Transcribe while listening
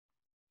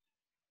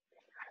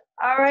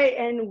All right,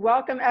 and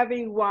welcome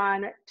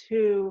everyone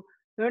to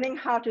learning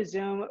how to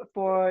Zoom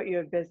for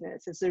your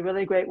business. It's a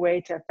really great way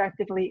to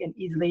effectively and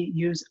easily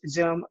use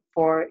Zoom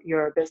for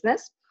your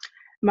business.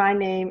 My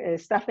name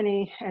is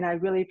Stephanie, and I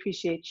really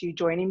appreciate you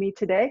joining me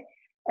today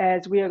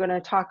as we are going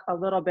to talk a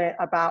little bit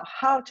about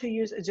how to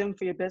use Zoom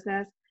for your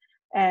business.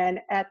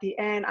 And at the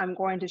end, I'm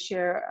going to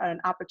share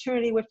an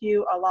opportunity with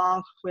you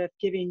along with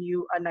giving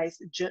you a nice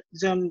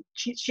Zoom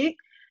cheat sheet.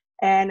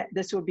 And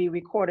this will be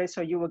recorded,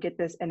 so you will get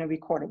this in a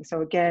recording.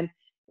 So again,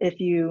 if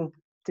you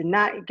did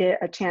not get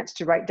a chance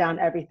to write down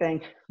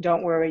everything,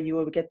 don't worry, you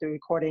will get the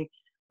recording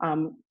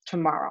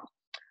tomorrow.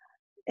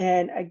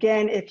 And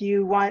again, if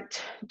you want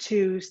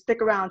to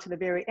stick around to the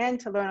very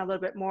end to learn a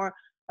little bit more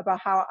about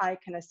how I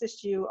can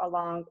assist you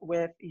along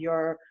with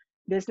your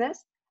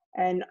business.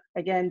 And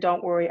again,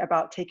 don't worry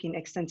about taking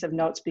extensive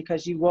notes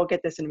because you will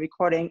get this in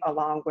recording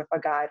along with a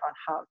guide on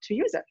how to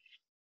use it.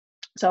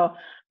 So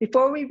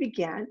before we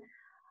begin,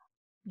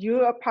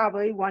 you are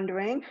probably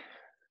wondering,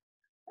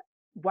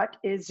 what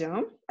is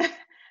Zoom?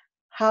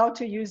 How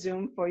to use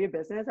Zoom for your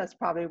business, that's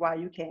probably why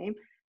you came,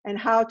 and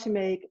how to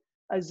make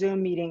a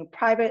Zoom meeting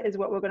private is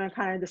what we're going to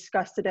kind of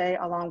discuss today,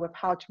 along with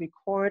how to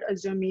record a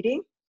Zoom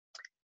meeting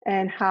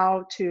and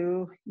how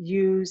to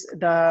use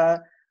the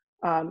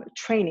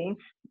training.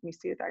 Let me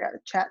see if I got a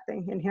chat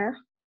thing in here.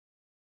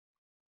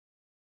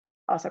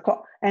 Also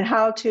cool. And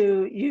how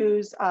to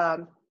use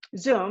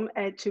Zoom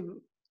and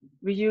to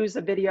reuse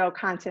the video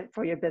content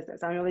for your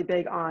business. I'm really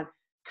big on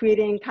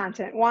creating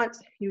content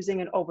once, using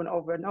it over and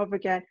over and over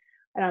again.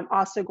 And I'm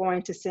also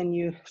going to send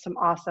you some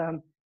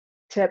awesome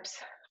tips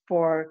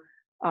for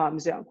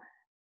Zoom.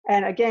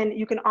 And again,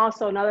 you can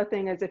also, another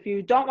thing is if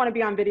you don't want to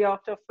be on video,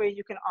 feel free,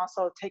 you can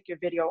also take your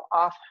video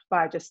off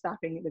by just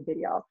stopping the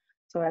video.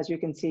 So as you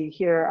can see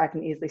here, I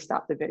can easily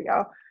stop the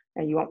video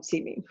and you won't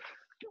see me.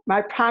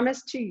 My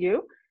promise to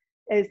you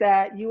is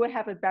that you will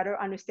have a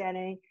better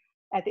understanding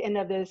at the end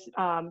of this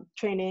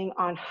training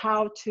on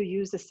how to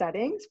use the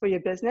settings for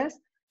your business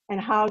and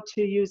how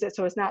to use it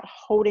so it's not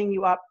holding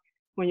you up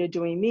when you're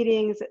doing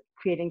meetings,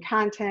 creating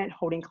content,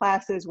 holding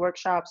classes,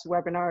 workshops,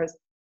 webinars,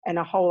 and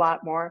a whole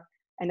lot more.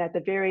 And at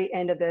the very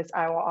end of this,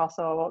 I will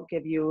also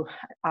give you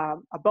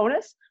a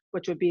bonus,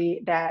 which would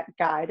be that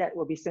guide that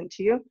will be sent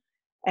to you.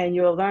 And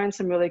you'll learn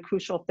some really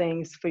crucial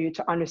things for you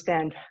to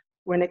understand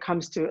when it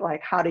comes to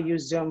like how to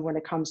use Zoom when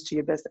it comes to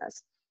your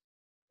business.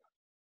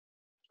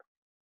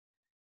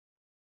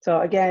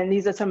 So again,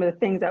 these are some of the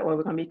things that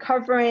we're going to be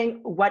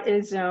covering. What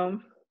is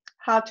Zoom?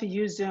 How to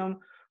use Zoom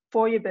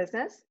for your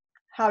business,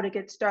 how to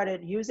get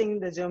started using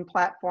the Zoom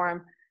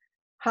platform,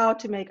 how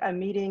to make a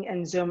meeting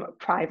in Zoom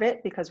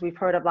private, because we've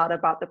heard a lot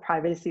about the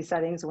privacy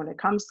settings when it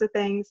comes to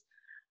things.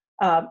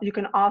 You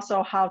can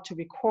also how to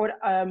record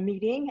a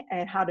meeting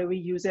and how to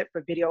reuse it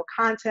for video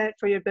content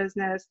for your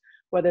business,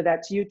 whether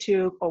that's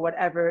YouTube or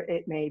whatever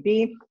it may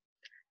be.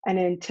 And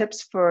then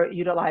tips for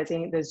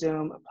utilizing the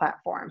Zoom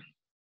platform.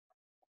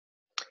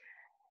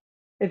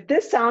 If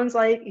this sounds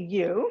like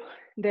you,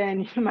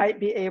 then you might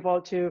be able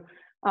to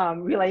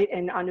relate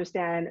and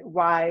understand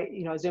why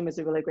Zoom is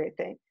a really great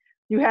thing.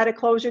 You had to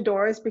close your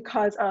doors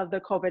because of the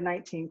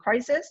COVID-19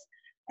 crisis,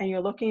 and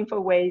you're looking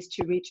for ways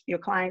to reach your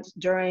clients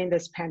during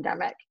this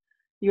pandemic.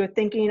 You're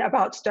thinking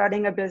about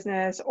starting a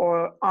business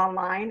or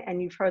online,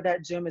 and you've heard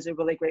that Zoom is a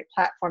really great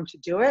platform to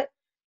do it.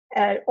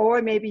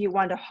 Or maybe you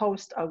want to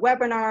host a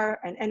webinar,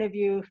 an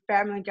interview,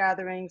 family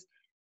gatherings,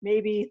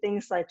 maybe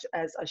things like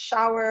as a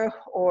shower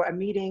or a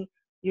meeting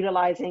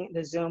utilizing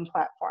the Zoom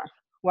platform.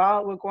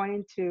 Well, we're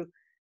going to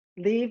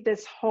leave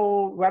this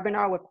whole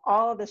webinar with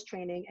all of this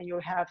training, and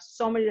you'll have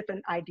so many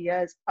different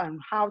ideas on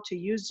how to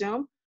use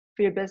Zoom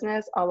for your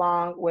business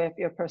along with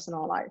your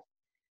personal life.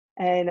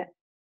 And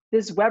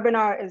this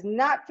webinar is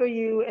not for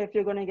you if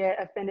you're going to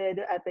get offended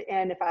at the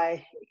end if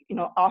I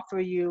offer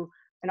you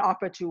an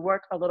offer to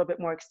work a little bit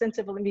more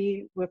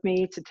extensively with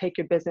me to take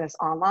your business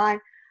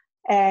online.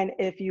 And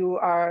if you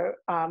are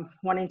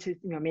wanting to,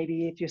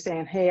 maybe if you're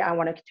saying, hey, I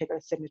want to take a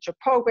signature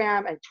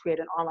program and create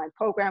an online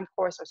program,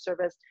 course, or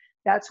service,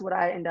 that's what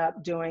I end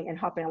up doing and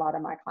helping a lot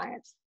of my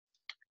clients.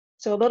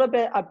 So a little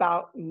bit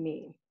about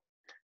me.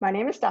 My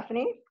name is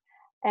Stephanie.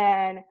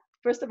 And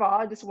first of all,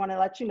 I just want to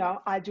let you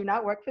know, I do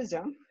not work for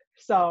Zoom.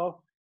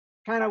 So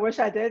kind of wish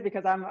I did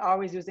because I'm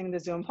always using the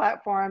Zoom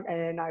platform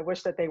and I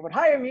wish that they would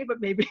hire me, but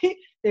maybe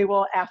they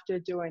will after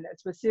doing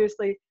this. But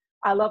seriously,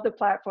 I love the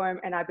platform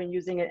and I've been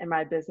using it in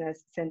my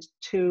business since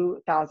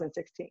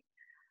 2016.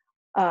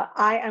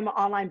 I am an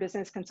online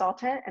business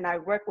consultant and I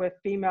work with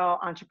female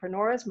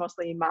entrepreneurs,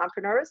 mostly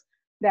mompreneurs,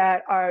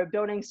 that are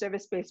building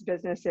service-based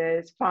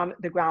businesses from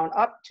the ground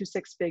up to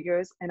 6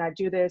 figures. And I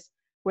do this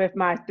with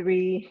my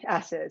 3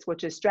 S's,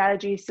 which is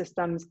strategy,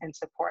 systems, and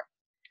support.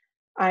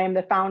 I am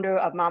the founder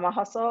of Mama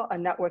Hustle, a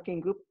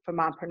networking group for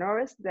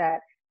mompreneurs that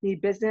need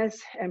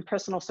business and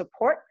personal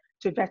support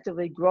to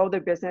effectively grow their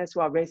business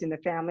while raising their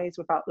families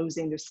without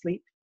losing their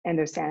sleep and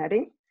their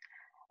sanity.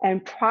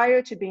 And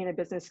prior to being a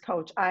business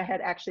coach, I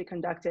had actually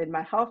conducted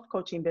my health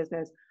coaching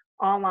business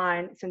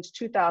online since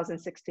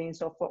 2016,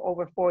 so for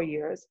over 4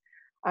 years.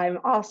 I'm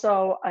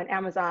also an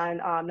Amazon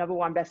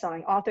 #1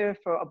 bestselling author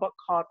for a book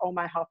called Oh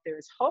My Health, There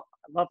Is Hope.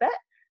 I love that.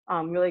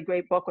 Really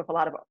great book with a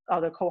lot of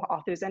other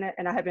co-authors in it.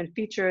 And I have been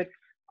featured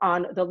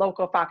on the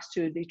local Fox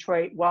 2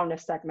 Detroit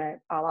wellness segment,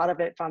 a lot of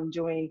it from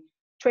doing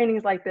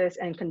trainings like this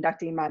and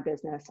conducting my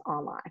business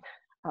online.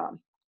 Um,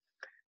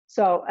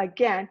 so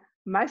again,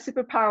 my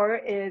superpower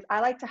is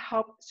I like to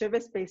help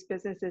service-based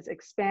businesses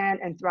expand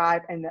and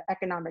thrive in the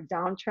economic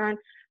downturn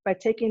by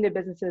taking their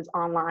businesses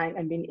online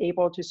and being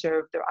able to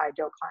serve their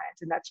ideal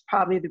clients. And that's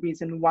probably the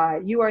reason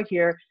why you are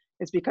here,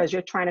 is because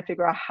you're trying to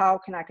figure out how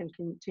can I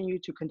continue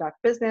to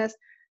conduct business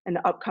in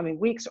the upcoming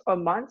weeks or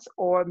months,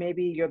 or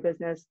maybe your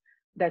business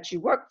that you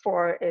work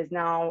for is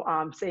now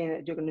saying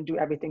that you're going to do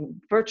everything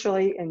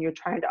virtually and you're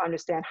trying to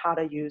understand how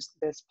to use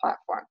this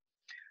platform.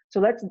 So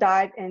let's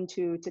dive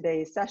into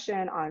today's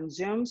session on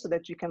Zoom so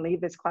that you can leave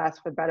this class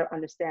with better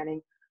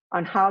understanding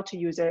on how to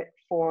use it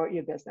for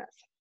your business.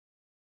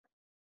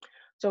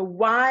 So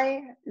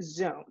why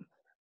Zoom?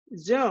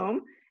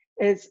 Zoom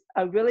is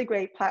a really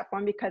great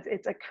platform because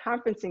it's a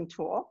conferencing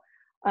tool.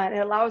 And it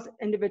allows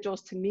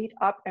individuals to meet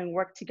up and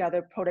work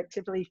together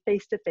productively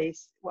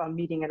face-to-face while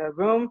meeting in a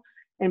room.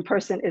 In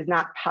person is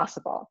not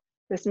possible.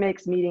 This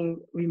makes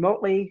meeting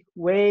remotely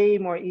way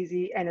more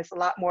easy, and it's a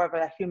lot more of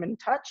a human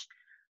touch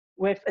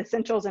with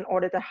essentials in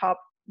order to help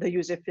the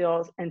user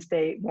feel and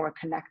stay more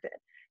connected.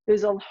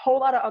 There's a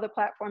whole lot of other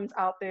platforms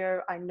out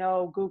there. I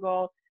know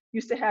Google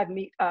used to have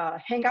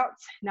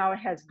Hangouts, now it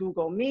has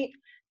Google Meet,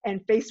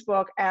 and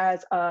Facebook,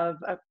 as of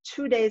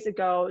 2 days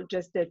ago,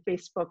 just did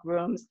Facebook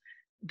Rooms.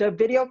 The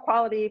video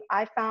quality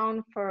I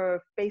found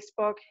for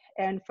Facebook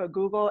and for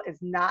Google is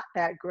not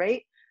that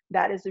great.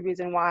 That is the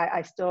reason why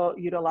I still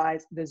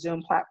utilize the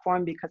Zoom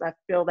platform, because I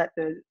feel that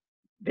the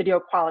video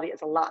quality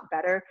is a lot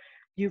better.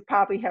 You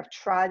probably have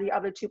tried the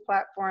other two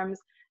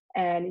platforms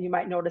and you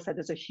might notice that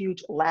there's a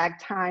huge lag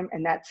time,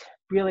 and that's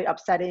really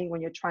upsetting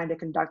when you're trying to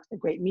conduct a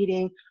great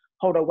meeting,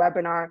 hold a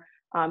webinar.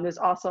 There's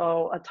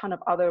also a ton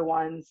of other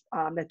ones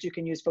that you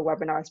can use for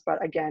webinars,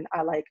 but again,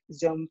 I like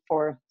Zoom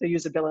for the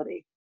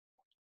usability.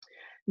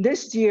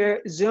 This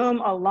year, Zoom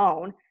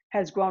alone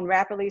has grown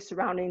rapidly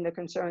surrounding the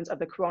concerns of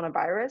the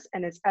coronavirus,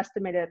 and it's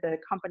estimated that the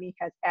company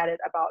has added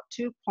about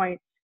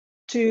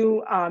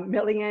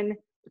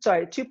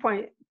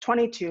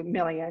 2.22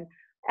 million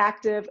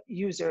active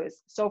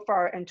users so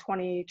far in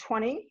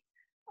 2020,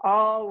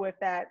 all with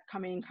that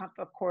coming,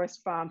 of course,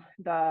 from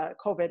the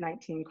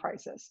COVID-19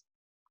 crisis.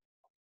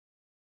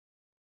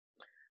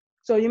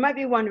 So you might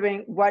be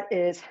wondering, what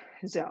is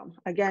Zoom?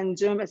 Again,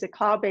 Zoom is a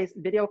cloud-based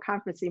video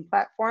conferencing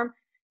platform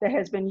that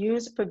has been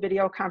used for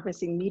video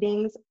conferencing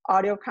meetings,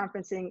 audio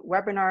conferencing,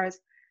 webinars,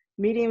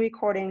 meeting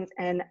recordings,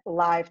 and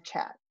live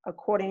chat.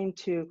 According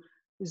to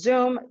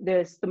Zoom,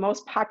 this is the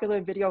most popular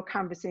video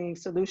conferencing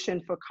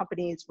solution for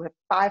companies with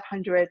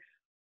 500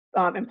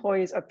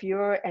 employees or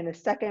fewer, and the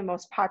second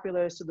most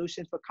popular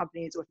solution for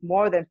companies with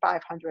more than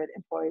 500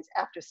 employees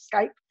after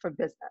Skype for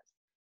Business.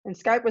 And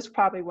Skype was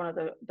probably one of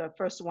the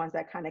first ones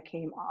that kind of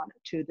came on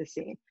to the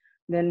scene.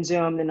 Then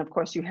Zoom, then of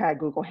course you had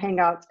Google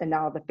Hangouts, and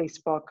now the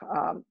Facebook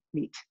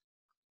Meet.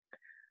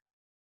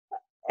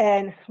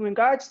 And in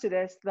regards to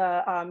this,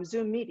 the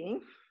Zoom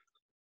meeting,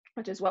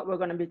 which is what we're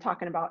going to be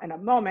talking about in a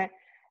moment,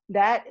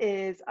 that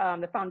is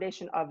the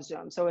foundation of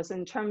Zoom. So it's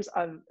in terms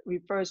of,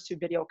 refers to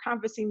video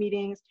conferencing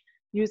meetings,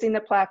 using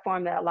the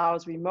platform that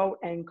allows remote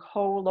and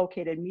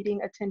co-located meeting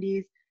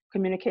attendees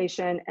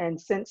communication. And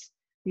since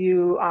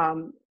you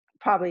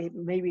probably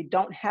maybe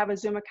don't have a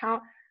Zoom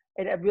account,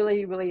 it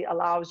really, really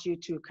allows you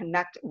to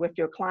connect with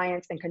your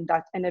clients and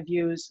conduct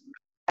interviews,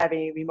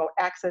 having remote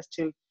access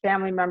to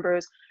family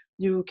members.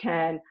 You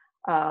can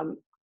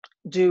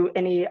do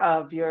any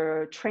of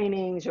your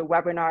trainings, your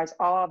webinars,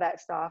 all of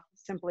that stuff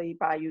simply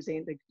by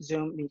using the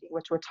Zoom meeting,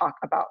 which we'll talk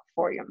about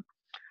for you.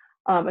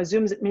 A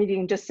Zoom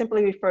meeting just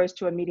simply refers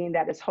to a meeting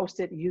that is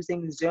hosted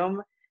using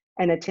Zoom,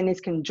 and attendees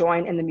can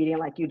join in the meeting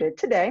like you did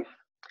today.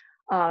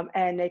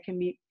 And they can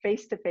meet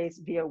face-to-face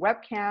via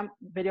webcam,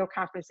 video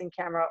conferencing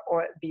camera,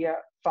 or via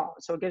phone.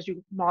 So it gives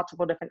you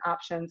multiple different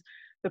options.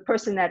 The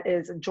person that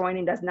is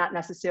joining does not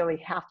necessarily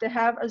have to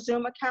have a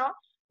Zoom account.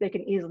 They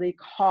can easily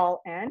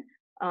call in.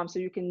 So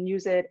you can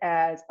use it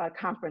as a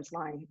conference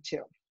line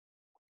too.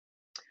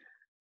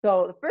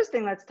 So the first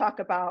thing let's talk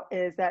about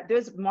is that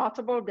there's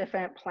multiple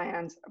different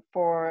plans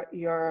for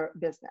your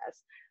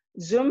business.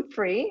 Zoom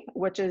Free,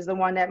 which is the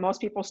one that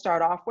most people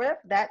start off with,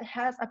 that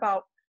has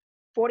about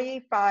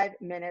 45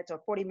 minutes or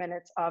 40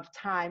 minutes of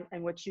time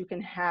in which you can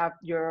have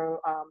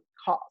your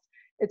calls.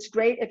 It's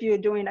great if you're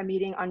doing a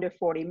meeting under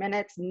 40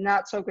 minutes,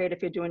 not so great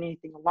if you're doing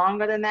anything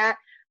longer than that.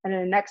 And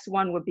then the next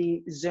one would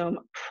be Zoom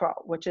Pro,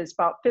 which is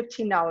about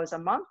 $15 a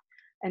month.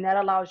 And that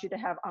allows you to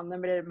have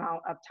unlimited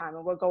amount of time.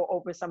 And we'll go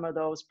over some of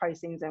those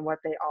pricings and what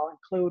they all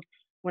include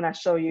when I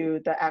show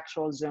you the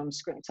actual Zoom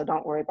screen. So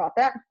don't worry about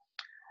that.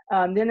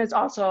 Then there's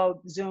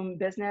also Zoom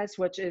Business,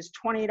 which is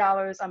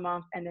 $20 a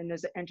month. And then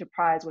there's the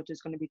Enterprise, which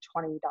is going to be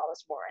 $20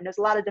 more. And there's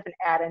a lot of different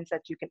add-ins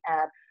that you can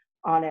add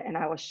on it. And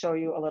I will show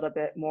you a little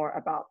bit more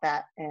about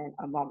that in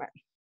a moment.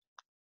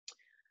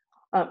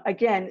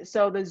 Again,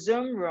 so the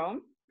Zoom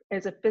Room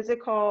is a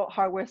physical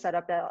hardware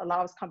setup that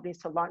allows companies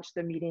to launch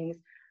their meetings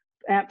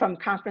from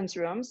conference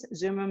rooms.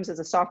 Zoom Rooms is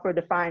a software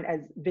defined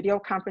as video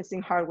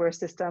conferencing hardware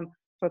system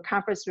for a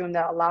conference room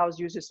that allows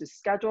users to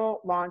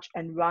schedule, launch,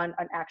 and run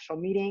an actual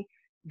meeting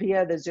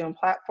via the Zoom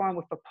platform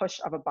with a push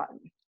of a button.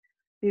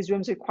 These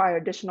rooms require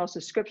additional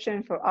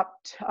subscription for up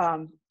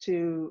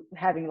to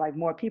having like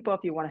more people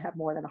if you want to have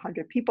more than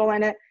 100 people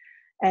in it.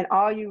 And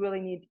all you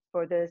really need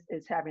for this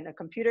is having a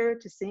computer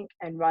to sync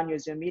and run your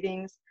Zoom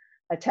meetings,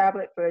 a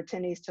tablet for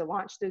attendees to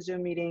launch their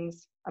Zoom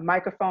meetings, a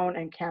microphone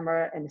and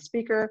camera and a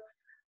speaker.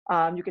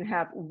 You can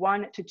have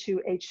 1 to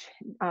 2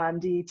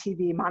 HD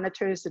TV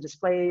monitors to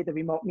display the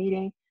remote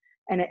meeting,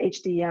 and an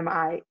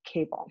HDMI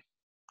cable.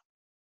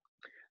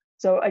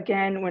 So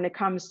again, when it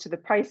comes to the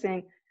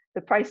pricing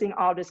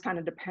all just kind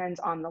of depends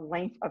on the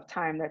length of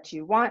time that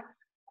you want.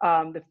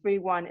 The free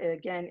one,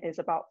 again, is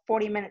about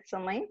 40 minutes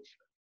in length.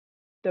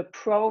 The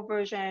Pro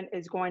version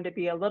is going to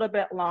be a little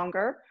bit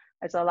longer.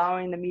 It's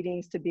allowing the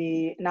meetings to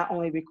be not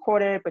only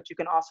recorded, but you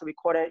can also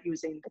record it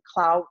using the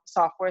cloud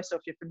software. So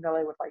if you're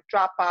familiar with like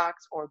Dropbox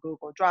or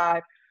Google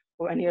Drive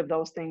or any of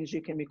those things,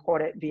 you can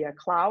record it via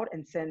cloud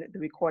and send the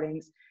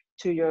recordings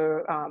to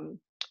your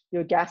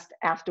guest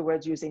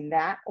afterwards using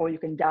that, or you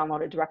can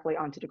download it directly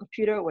onto the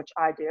computer, which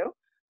I do.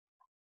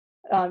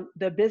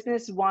 The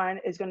business one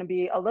is going to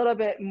be a little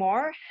bit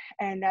more,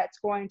 and that's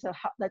going to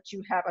let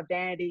you have a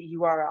vanity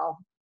URL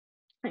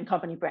and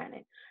company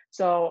branding.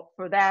 So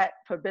for that,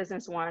 for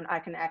business one, I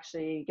can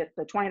actually get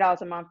the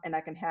 $20 a month, and I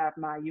can have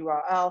my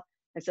URL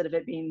instead of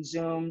it being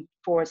Zoom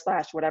 /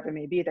 whatever it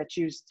may be that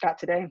you got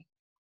today.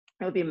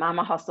 It would be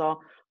Mama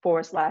Hustle /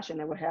 and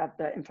it would have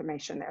the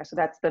information there. So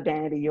that's the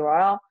vanity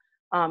URL.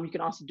 You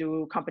can also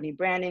do company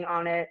branding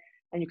on it,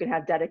 and you can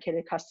have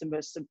dedicated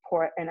customer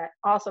support. And I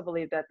also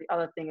believe that the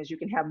other thing is you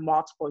can have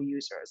multiple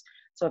users.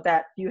 So if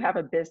that you have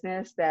a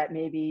business that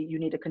maybe you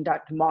need to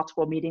conduct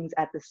multiple meetings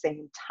at the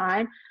same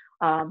time.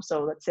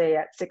 So let's say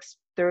at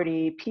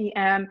 6:30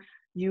 p.m.,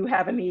 you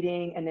have a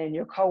meeting, and then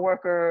your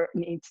coworker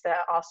needs to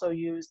also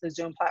use the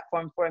Zoom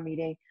platform for a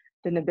meeting,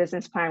 then the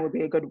business plan would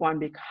be a good one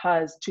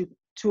because two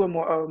or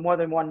more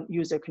than one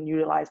user can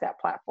utilize that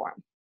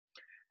platform.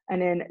 And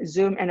then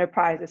Zoom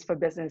Enterprise is for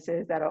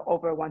businesses that are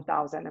over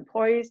 1,000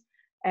 employees.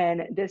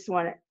 And this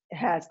one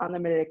has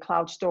unlimited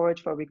cloud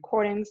storage for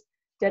recordings,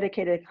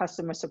 dedicated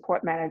customer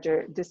support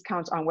manager,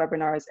 discounts on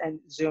webinars and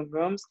Zoom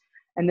Rooms.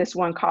 And this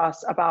one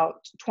costs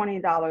about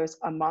 $20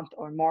 a month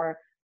or more.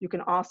 You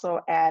can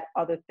also add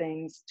other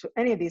things to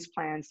any of these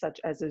plans, such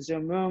as the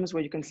Zoom Rooms,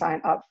 where you can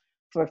sign up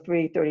for a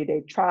free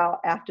 30-day trial.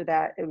 After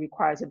that, it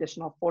requires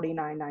additional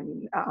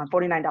 $49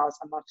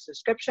 a month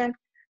subscription.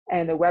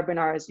 And the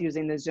webinars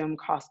using the Zoom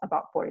cost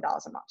about $40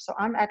 a month. So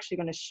I'm actually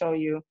going to show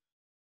you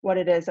what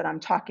it is that I'm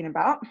talking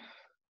about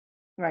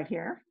right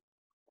here.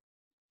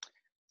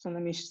 So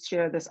let me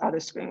share this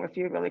other screen with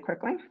you really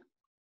quickly.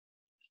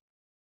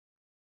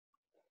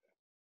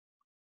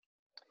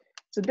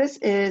 So this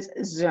is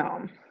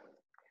Zoom.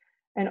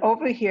 And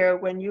over here,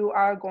 when you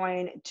are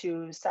going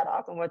to set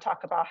up, and we'll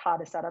talk about how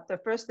to set up, the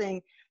first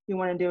thing you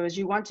want to do is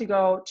you want to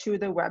go to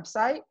the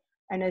website,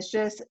 and it's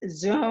just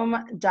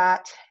zoom.us,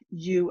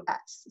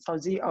 so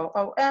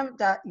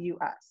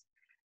ZOOM.us.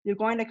 You're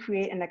going to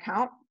create an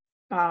account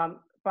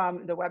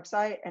from the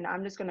website, and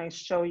I'm just going to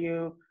show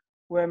you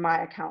where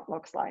my account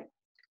looks like.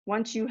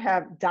 Once you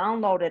have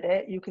downloaded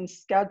it, you can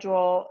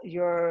schedule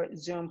your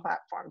Zoom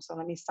platform. So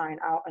let me sign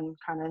out and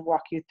kind of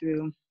walk you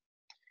through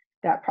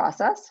that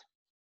process.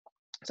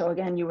 So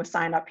again, you will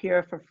sign up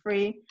here for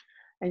free,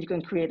 and you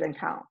can create an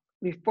account.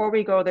 Before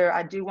we go there,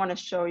 I do want to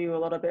show you a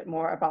little bit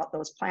more about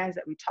those plans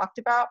that we talked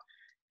about.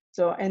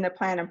 So in the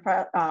plan and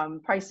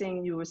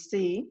pricing, you will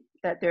see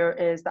that there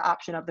is the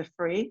option of the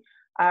free.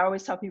 I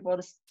always tell people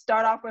to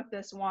start off with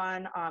this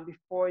one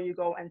before you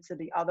go into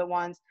the other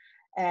ones.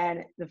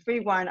 And the free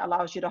one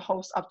allows you to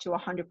host up to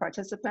 100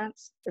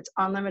 participants. It's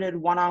unlimited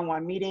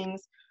one-on-one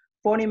meetings,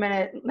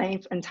 40-minute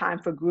length and time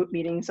for group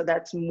meetings. So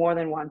that's more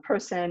than one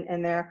person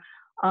in there.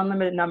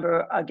 Unlimited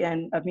number,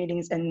 again, of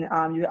meetings, and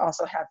you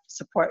also have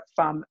support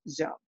from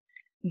Zoom.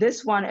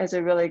 This one is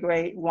a really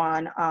great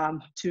one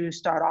to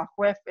start off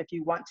with if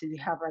you want to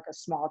have like a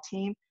small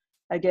team.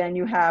 Again,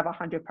 you have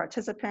 100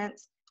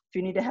 participants. If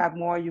you need to have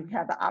more, you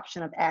have the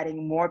option of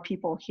adding more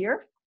people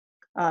here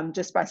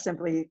just by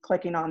simply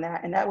clicking on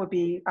that. And that would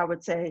be, I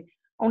would say,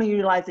 only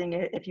utilizing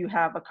it if you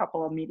have a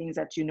couple of meetings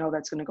that you know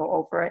that's going to go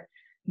over it.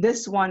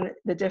 This one,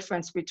 the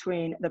difference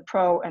between the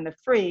Pro and the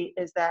free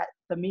is that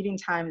the meeting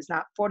time is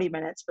not 40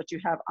 minutes, but you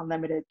have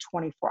unlimited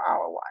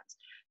 24-hour ones.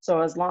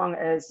 So as long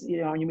as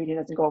your meeting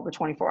doesn't go over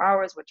 24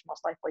 hours, which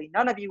most likely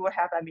none of you will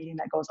have a meeting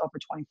that goes over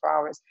 24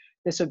 hours,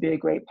 this would be a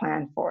great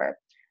plan for it.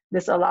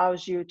 This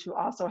allows you to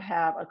also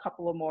have a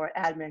couple of more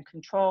admin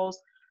controls.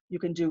 You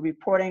can do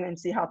reporting and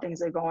see how things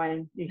are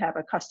going. You have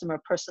a customer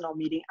personal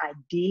meeting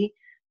ID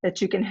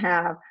that you can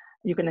have.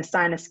 You can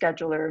assign a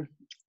scheduler.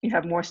 You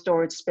have more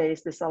storage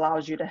space. This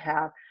allows you to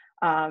have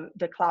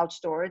the cloud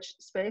storage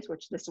space,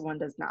 which this one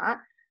does not.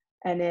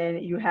 And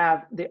then you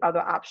have the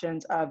other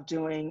options of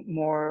doing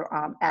more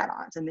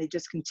add-ons, and they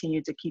just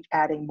continue to keep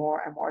adding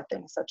more and more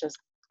things, such as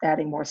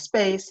adding more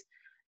space,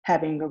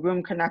 having a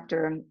room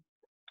connector,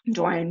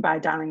 join by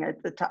dialing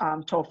the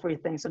toll-free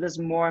thing. So there's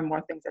more and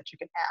more things that you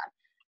can add.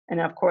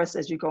 And of course,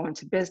 as you go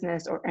into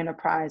business or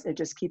enterprise, it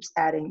just keeps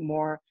adding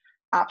more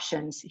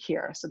options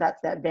here. So that's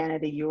that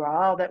vanity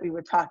URL that we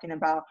were talking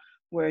about,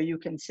 where you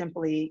can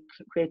simply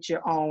create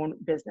your own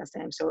business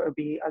name. So it would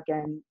be,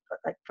 again,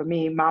 like for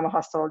me,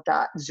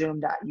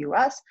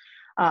 mamahustle.zoom.us.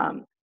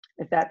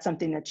 If that's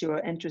something that you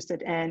are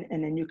interested in,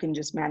 and then you can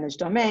just manage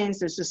domains.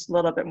 There's just a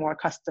little bit more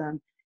custom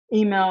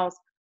emails.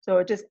 So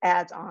it just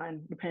adds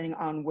on depending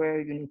on where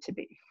you need to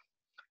be.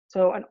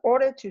 So in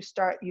order to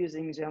start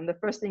using Zoom, the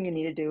first thing you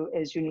need to do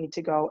is you need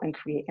to go and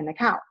create an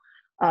account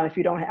if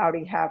you don't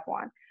already have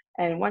one.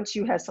 And once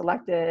you have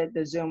selected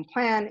the Zoom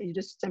plan, you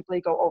just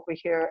simply go over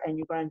here and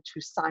you're going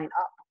to sign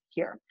up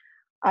here.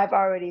 I've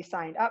already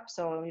signed up,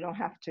 so you don't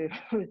have to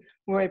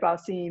worry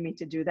about seeing me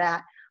to do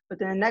that. But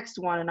then the next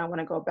one, and I want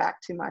to go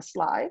back to my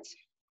slides,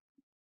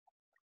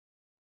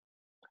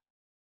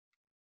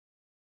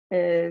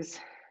 is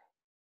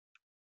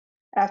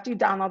after you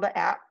download the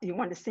app, you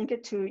want to sync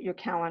it to your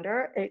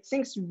calendar. It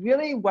syncs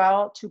really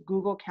well to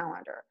Google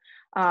Calendar.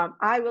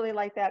 I really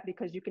like that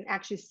because you can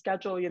actually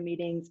schedule your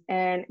meetings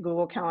in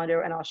Google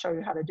Calendar, and I'll show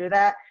you how to do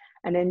that.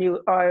 And then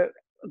you are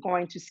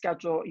going to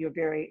schedule your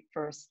very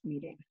first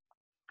meeting.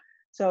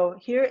 So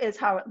here is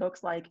how it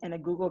looks like in a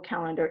Google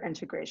Calendar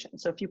integration.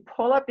 So if you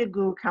pull up your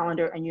Google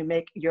Calendar and you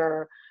make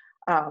your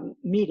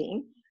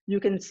meeting, you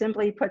can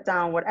simply put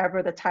down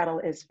whatever the title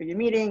is for your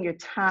meeting, your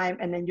time,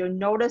 and then you'll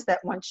notice that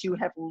once you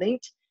have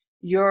linked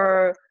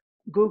your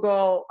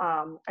Google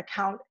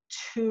account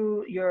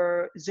to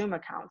your Zoom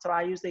account. So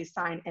I usually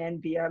sign in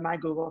via my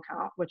Google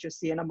account, which you'll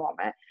see in a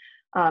moment.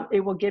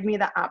 It will give me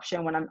the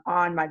option when I'm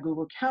on my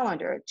Google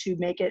Calendar to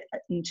make it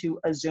into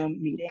a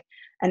Zoom meeting.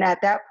 And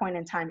at that point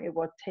in time, it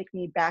will take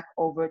me back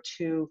over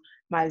to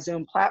my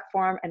Zoom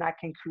platform, and I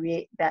can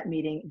create that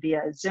meeting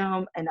via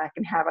Zoom, and I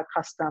can have a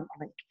custom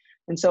link.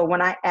 And so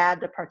when I add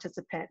the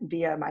participant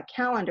via my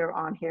calendar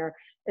on here,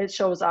 it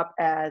shows up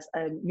as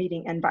a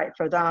meeting invite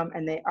for them,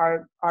 and they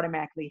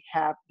automatically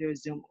have their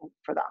Zoom link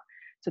for them.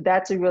 So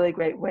that's a really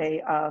great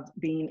way of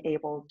being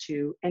able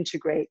to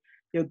integrate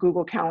your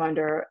Google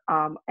Calendar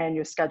and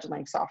your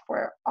scheduling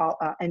software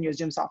and your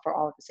Zoom software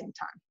all at the same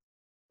time.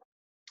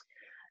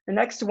 The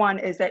next one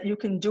is that you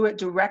can do it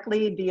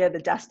directly via the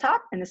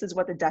desktop, and this is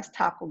what the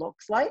desktop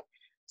looks like.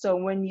 So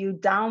when you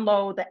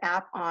download the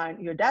app on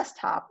your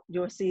desktop,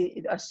 you'll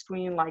see a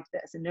screen like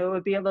this, and there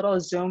will be a little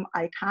Zoom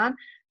icon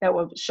that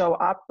will show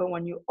up. But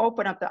when you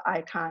open up the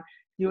icon,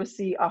 you'll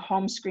see a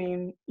home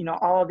screen,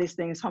 all of these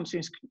things, home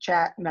screen,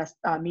 chat,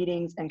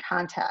 meetings, and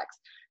contacts.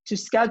 To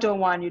schedule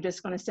one, you're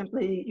just going to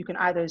simply, you can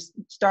either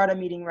start a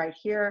meeting right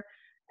here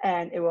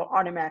and it will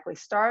automatically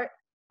start,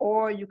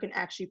 or you can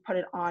actually put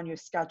it on your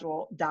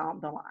schedule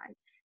down the line.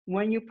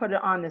 When you put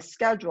it on the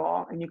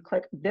schedule and you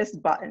click this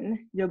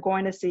button, you're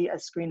going to see a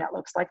screen that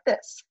looks like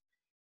this.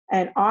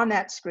 And on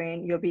that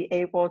screen, you'll be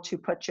able to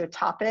put your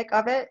topic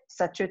of it,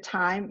 set your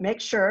time,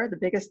 make sure, the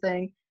biggest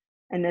thing,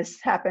 and this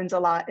happens a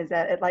lot, is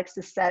that it likes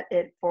to set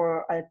it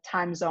for a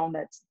time zone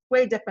that's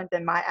way different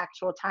than my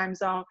actual time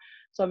zone.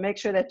 So make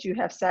sure that you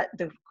have set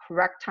the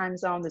correct time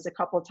zone. There's a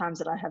couple of times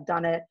that I have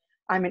done it.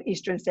 I'm in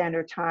Eastern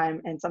Standard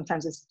Time, and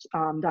sometimes it's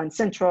done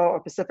Central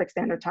or Pacific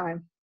Standard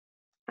Time.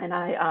 And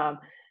I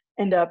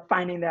end up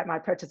finding that my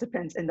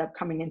participants end up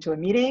coming into a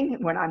meeting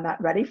when I'm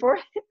not ready for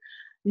it.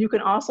 You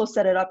can also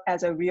set it up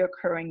as a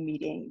reoccurring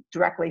meeting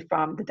directly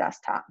from the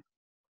desktop.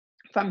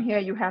 From here,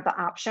 you have the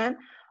option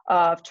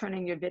of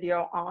turning your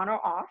video on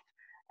or off.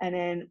 And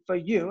then for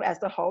you as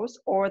the host,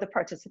 or the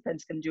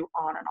participants can do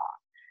on and off.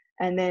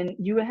 And then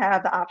you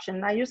have the option,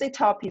 and I usually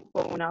tell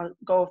people when I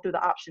go through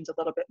the options a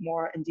little bit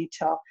more in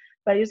detail,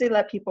 but I usually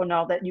let people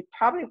know that you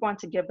probably want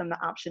to give them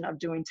the option of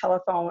doing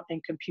telephone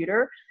and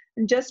computer.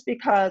 And just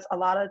because a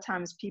lot of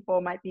times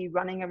people might be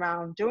running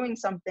around doing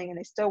something and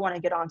they still want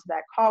to get onto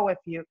that call with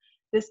you,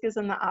 this gives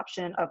them the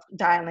option of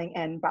dialing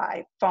in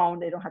by phone.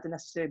 They don't have to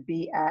necessarily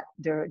be at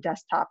their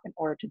desktop in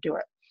order to do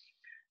it.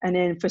 And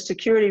then for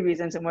security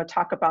reasons, and we'll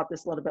talk about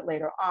this a little bit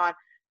later on,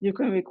 you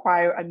can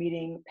require a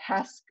meeting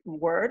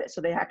password.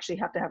 So they actually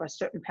have to have a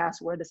certain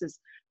password. This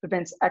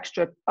prevents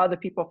extra other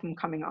people from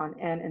coming on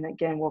in. And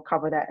again, we'll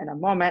cover that in a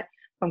moment,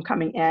 from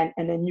coming in.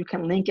 And then you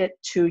can link it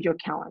to your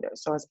calendar.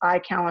 So as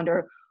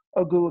iCalendar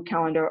or Google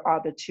Calendar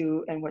are the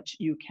two in which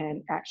you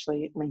can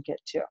actually link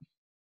it to.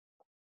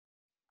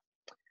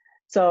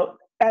 So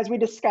as we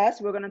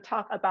discussed, we're going to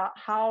talk about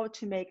how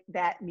to make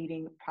that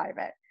meeting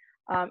private.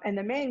 And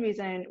the main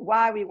reason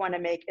why we want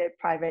to make it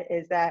private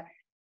is that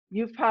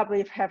you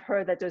probably have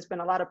heard that there's been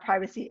a lot of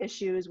privacy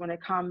issues when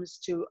it comes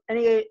to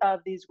any of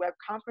these web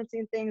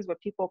conferencing things where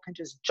people can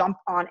just jump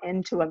on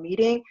into a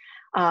meeting.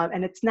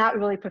 And it's not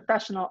really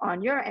professional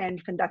on your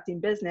end conducting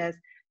business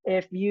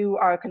if you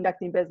are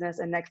conducting business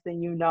and next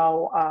thing you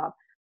know,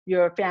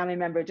 your family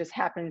member just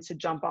happens to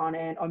jump on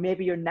in, or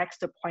maybe your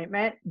next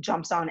appointment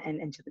jumps on in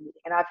into the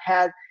meeting. And I've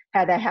had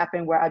that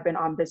happen where I've been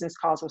on business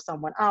calls with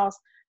someone else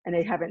and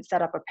they haven't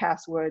set up a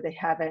password, they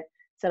haven't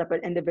set up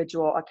an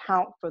individual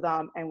account for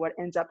them, and what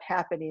ends up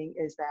happening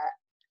is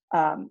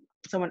that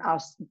someone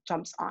else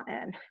jumps on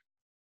in.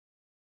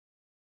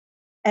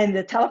 And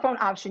the telephone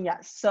option,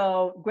 yes.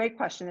 So great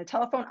question. The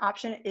telephone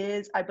option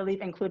is, I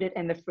believe, included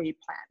in the free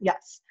plan.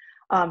 Yes.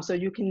 So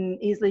you can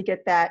easily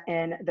get that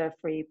in the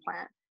free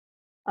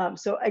plan.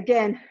 So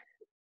again,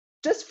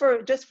 just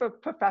for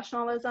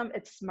professionalism,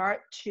 it's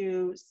smart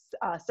to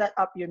set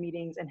up your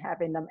meetings and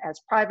having them as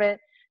private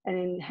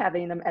and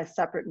having them as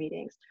separate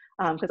meetings.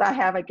 Because I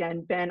have,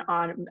 again, been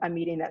on a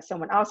meeting that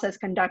someone else has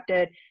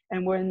conducted,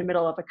 and we're in the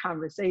middle of a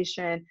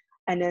conversation,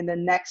 and then the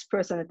next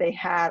person that they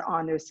had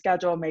on their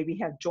schedule maybe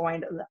have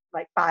joined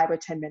like 5 or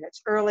 10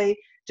 minutes early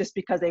just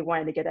because they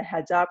wanted to get a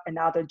heads up, and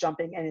now they're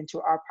jumping into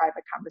our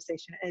private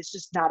conversation. And it's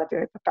just not a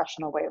very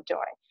professional way of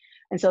doing.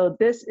 And so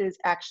this is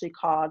actually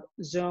called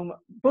Zoom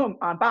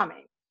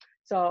bombing.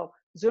 So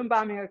Zoom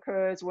bombing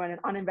occurs when an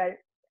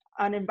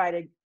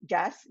uninvited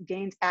guest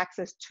gains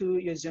access to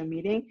your Zoom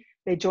meeting.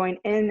 They join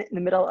in the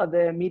middle of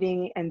the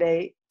meeting and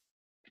they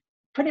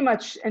pretty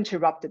much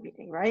interrupt the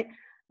meeting, right?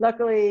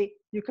 Luckily,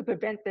 you could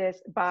prevent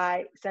this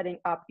by setting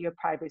up your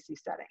privacy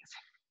settings.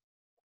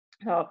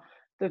 So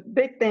the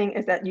big thing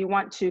is that you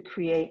want to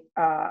create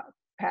a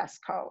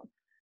passcode.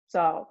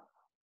 So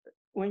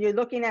when you're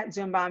looking at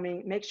Zoom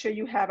bombing, make sure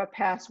you have a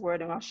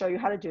password, and I'll show you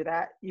how to do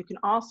that. You can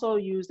also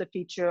use the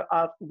feature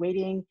of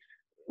waiting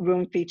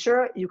room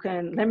feature. You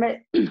can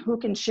limit who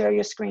can share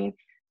your screen,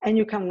 and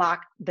you can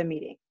lock the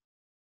meeting.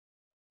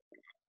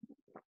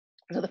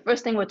 So the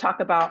first thing we'll talk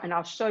about, and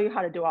I'll show you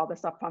how to do all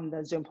this up on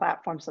the Zoom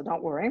platform, so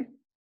don't worry,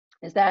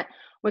 is that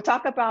we'll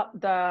talk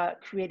about the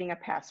creating a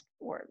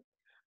password.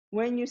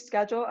 When you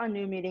schedule a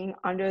new meeting,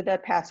 under the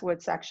password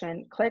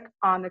section, click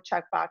on the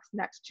checkbox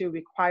next to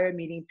require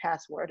meeting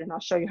password, and I'll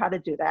show you how to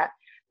do that.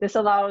 This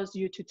allows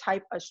you to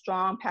type a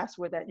strong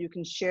password that you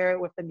can share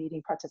with the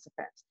meeting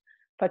participants.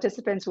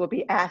 Participants will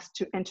be asked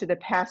to enter the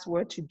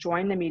password to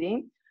join the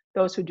meeting.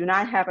 Those who do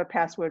not have a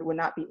password will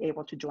not be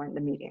able to join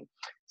the meeting.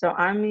 So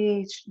I'm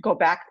going to go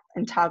back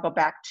and toggle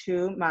back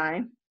to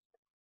my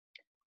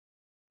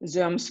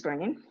Zoom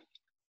screen.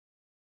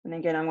 And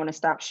again, I'm going to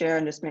stop share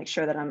and just make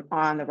sure that I'm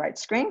on the right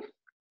screen.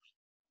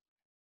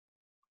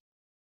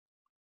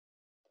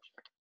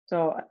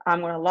 So I'm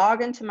going to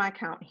log into my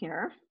account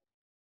here.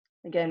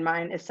 Again,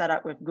 mine is set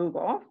up with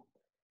Google.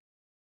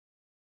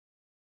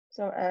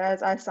 So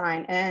as I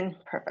sign in,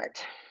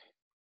 perfect.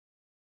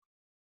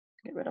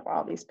 Get rid of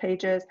all these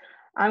pages.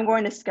 I'm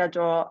going to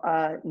schedule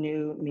a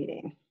new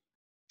meeting.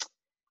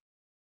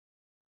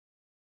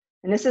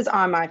 And this is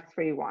on my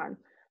free one.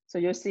 So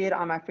you'll see it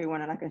on my free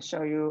one, and I can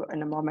show you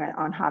in a moment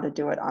on how to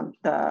do it on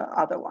the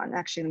other one.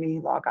 Actually, let me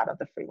log out of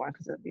the free one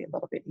because it'll be a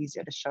little bit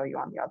easier to show you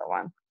on the other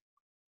one.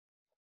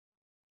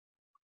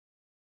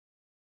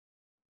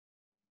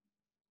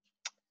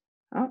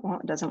 Oh, well,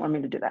 it doesn't want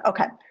me to do that.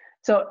 Okay.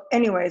 So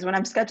anyways, when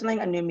I'm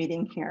scheduling a new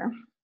meeting here,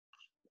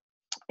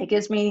 it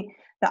gives me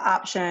the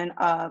option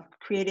of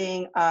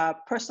creating a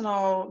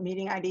personal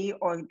meeting ID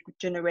or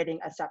generating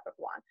a separate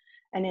one.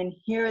 And then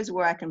here's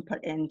where I can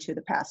put into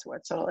the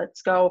password. So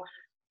let's go.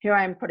 Here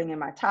I'm putting in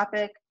my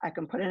topic. I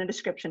can put in a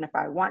description if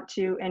I want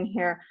to in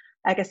here.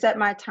 I can set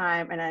my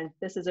time, and then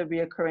this is a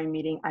reoccurring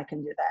meeting, I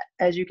can do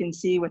that. As you can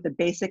see with the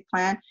basic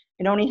plan,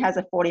 it only has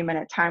a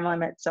 40-minute time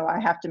limit, so I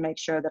have to make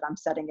sure that I'm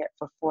setting it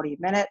for 40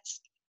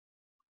 minutes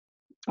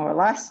or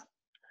less.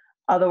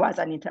 Otherwise,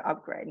 I need to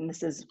upgrade, and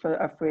this is for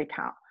a free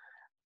account.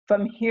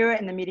 From here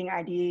in the meeting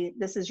ID,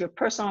 this is your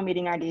personal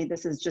meeting ID.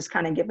 This is just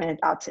kind of giving it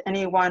out to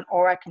anyone,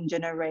 or I can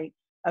generate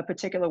a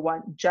particular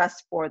one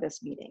just for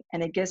this meeting.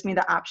 And it gives me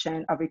the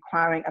option of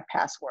requiring a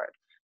password.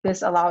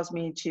 This allows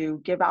me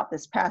to give out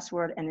this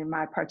password, and then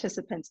my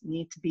participants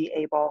need to be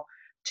able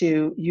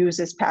to use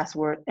this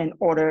password in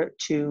order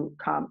to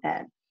come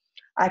in.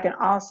 I can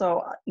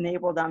also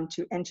enable them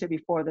to enter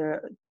before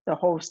the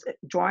host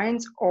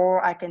joins,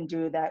 or I can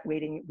do that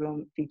waiting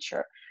room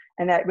feature.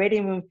 And that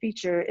waiting room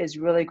feature is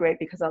really great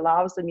because it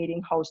allows the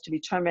meeting host to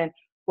determine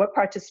what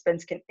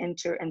participants can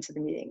enter into the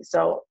meeting.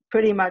 So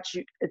pretty much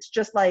it's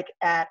just like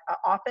at an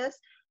office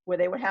where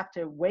they would have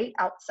to wait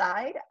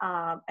outside,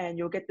 and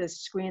you'll get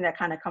this screen that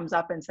kind of comes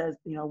up and says,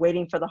 you know,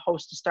 waiting for the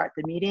host to start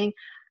the meeting.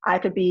 I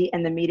could be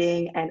in the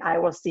meeting and I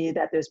will see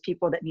that there's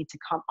people that need to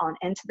come on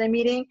into the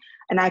meeting,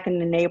 and I can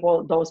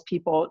enable those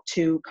people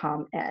to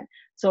come in.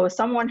 So if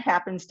someone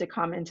happens to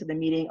come into the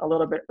meeting a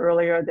little bit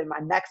earlier than my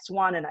next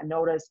one, and I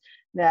notice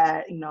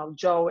that, you know,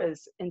 Joe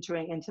is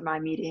entering into my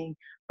meeting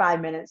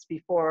 5 minutes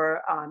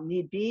before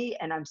need be,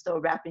 and I'm still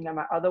wrapping up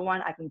my other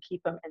one, I can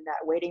keep him in that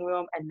waiting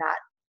room and not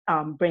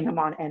bring him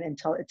on in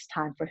until it's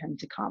time for him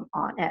to come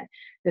on in.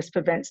 This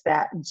prevents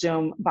that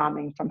Zoom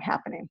bombing from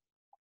happening.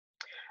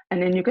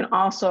 And then you can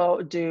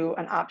also do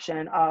an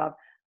option of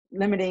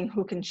limiting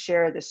who can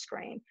share the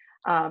screen.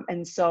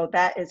 And so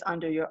that is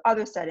under your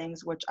other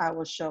settings, which I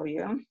will show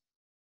you.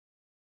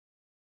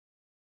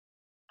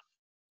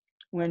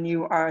 when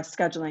you are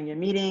scheduling your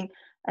meeting.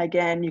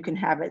 Again, you can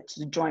have it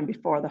to join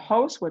before the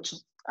host, which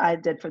I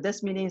did for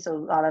this meeting, so a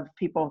lot of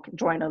people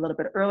joined a little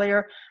bit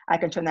earlier. I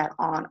can turn that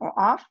on or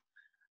off.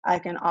 I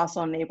can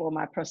also enable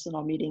my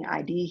personal meeting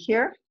ID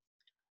here.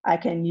 I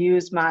can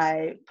use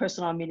my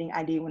personal meeting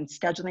ID when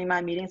scheduling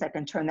my meetings. I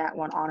can turn that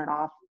one on and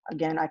off.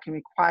 Again, I can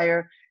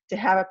require to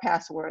have a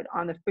password.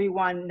 On the free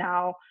one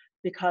now,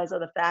 because of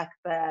the fact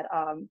that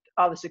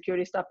all the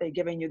security stuff, they're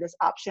giving you this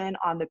option.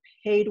 On the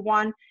paid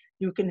one,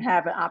 you can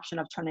have an option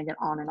of turning it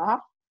on and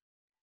off.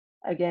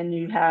 Again,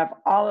 you have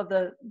all of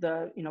the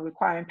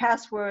requiring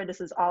password.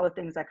 This is all the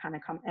things that kind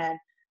of come in.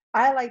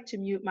 I like to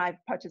mute my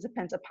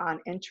participants upon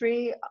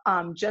entry,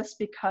 just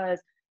because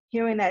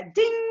hearing that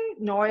ding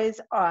noise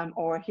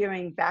or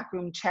hearing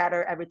backroom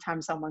chatter every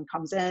time someone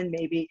comes in,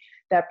 maybe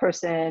that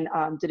person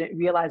didn't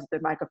realize that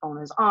their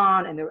microphone is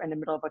on and they're in the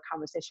middle of a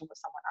conversation with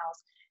someone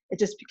else. It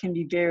just can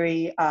be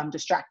very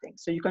distracting.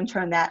 So you can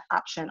turn that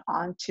option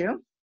on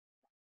too.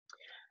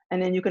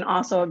 And then you can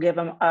also give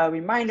them a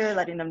reminder,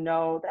 letting them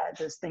know that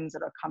there's things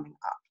that are coming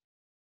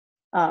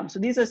up. So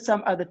these are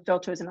some of the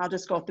filters, and I'll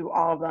just go through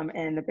all of them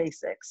in the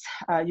basics.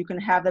 You can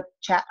have the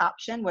chat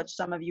option, which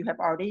some of you have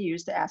already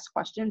used to ask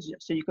questions,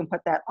 so you can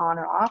put that on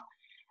or off.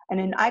 And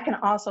then I can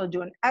also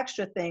do an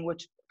extra thing,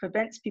 which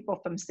prevents people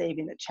from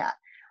saving the chat.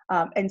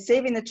 And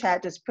saving the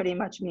chat just pretty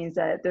much means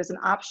that there's an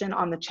option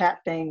on the chat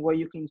thing where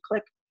you can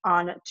click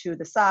on to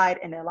the side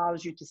and it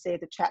allows you to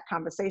save the chat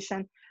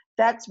conversation.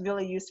 That's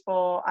really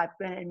useful. I've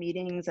been in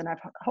meetings and I've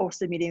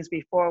hosted meetings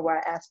before where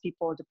I ask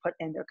people to put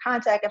in their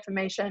contact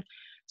information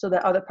so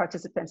that other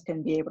participants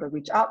can be able to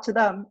reach out to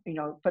them,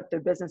 put their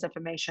business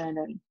information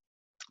and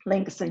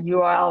links and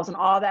URLs and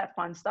all that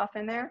fun stuff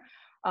in there.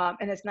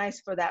 And it's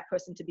nice for that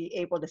person to be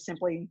able to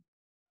simply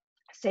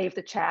save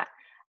the chat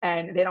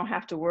and they don't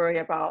have to worry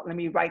about, let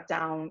me write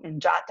down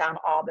and jot down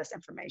all this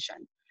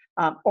information.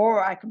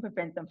 Or I can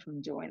prevent them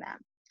from doing that.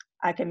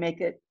 I can make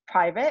it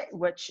private,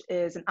 which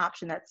is an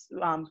option that's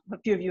a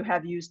few of you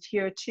have used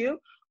here too,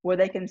 where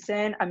they can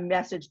send a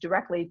message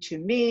directly to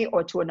me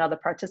or to another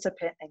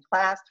participant in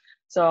class.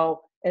 So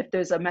if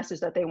there's a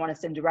message that they want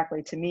to send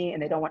directly to me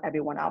and they don't want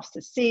everyone else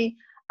to see,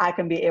 I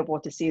can be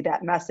able to see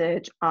that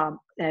message,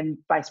 and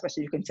vice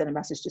versa. You can send a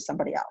message to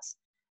somebody else.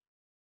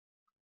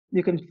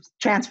 You can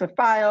transfer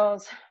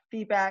files,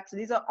 feedback. So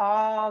these are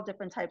all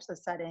different types of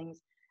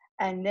settings.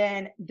 And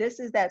then this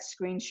is that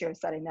screen share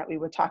setting that we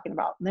were talking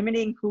about,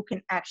 limiting who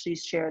can actually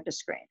share the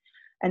screen.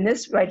 And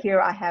this right here,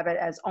 I have it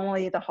as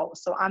only the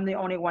host. So I'm the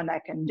only one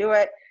that can do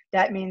it.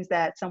 That means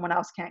that someone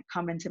else can't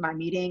come into my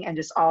meeting and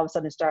just all of a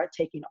sudden start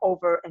taking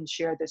over and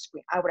share the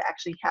screen. I would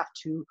actually have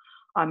to,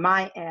 on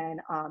my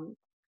end,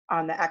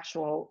 on the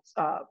actual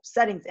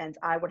settings end,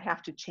 I would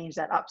have to change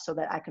that up so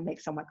that I can make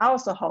someone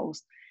else a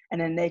host and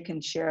then they can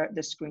share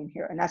the screen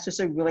here. And that's just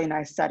a really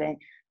nice setting,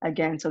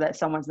 again, so that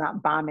someone's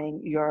not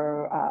bombing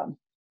your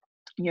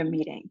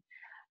meeting.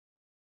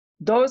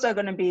 Those are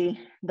gonna be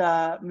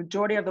the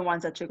majority of the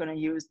ones that you're gonna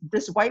use.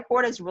 This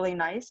whiteboard is really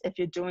nice. If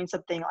you're doing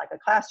something like a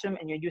classroom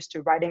and you're used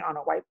to writing on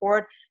a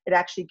whiteboard, it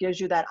actually gives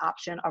you that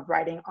option of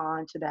writing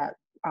onto that,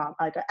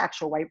 like an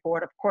actual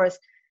whiteboard. Of course,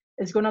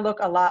 it's gonna look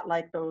a lot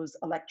like those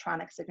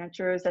electronic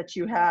signatures that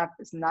you have.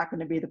 It's not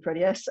gonna be the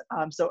prettiest.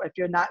 So if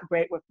you're not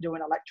great with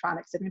doing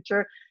electronic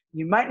signature,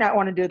 you might not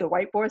wanna do the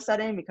whiteboard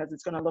setting because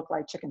it's gonna look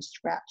like chicken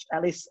scratch.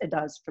 At least it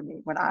does for me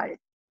when I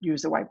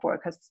use the whiteboard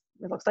because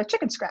it looks like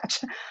chicken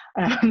scratch.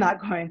 I'm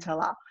not going to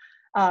allow.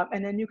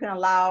 And then you can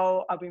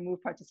allow a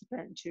remove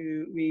participant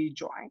to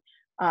rejoin.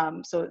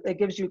 So it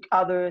gives you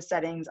other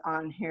settings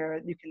on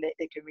here.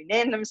 They can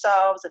rename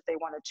themselves if they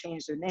want to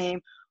change their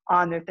name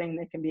on their thing.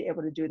 They can be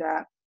able to do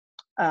that.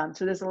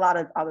 So there's a lot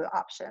of other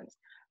options.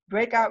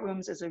 Breakout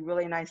rooms is a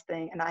really nice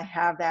thing, and I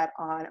have that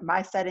on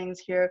my settings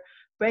here.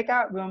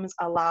 Breakout rooms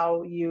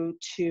allow you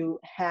to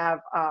have,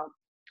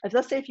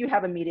 let's say if you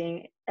have a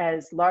meeting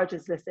as large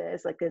as this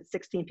is, like it's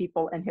 16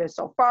 people in here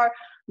so far,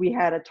 we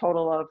had a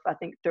total of, I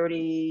think,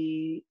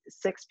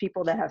 36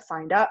 people that have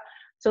signed up.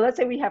 So let's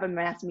say we have a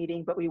mass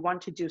meeting, but we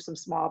want to do some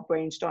small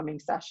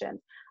brainstorming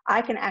sessions.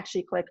 I can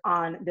actually click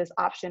on this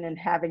option and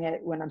having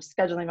it when I'm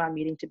scheduling my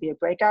meeting to be a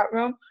breakout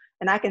room.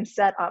 And I can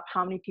set up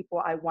how many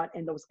people I want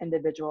in those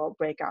individual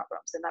breakout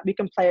rooms. And we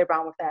can play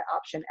around with that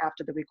option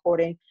after the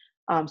recording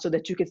so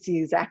that you can see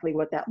exactly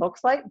what that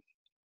looks like.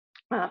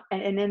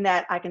 And in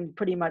that, I can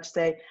pretty much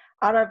say,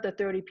 out of the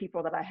 30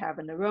 people that I have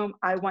in the room,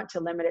 I want to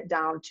limit it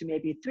down to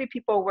maybe 3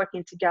 people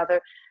working together.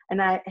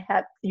 And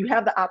you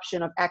have the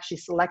option of actually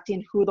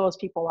selecting who those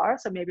people are.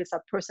 So maybe it's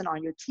a person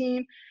on your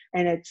team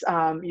and it's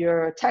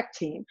your tech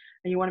team.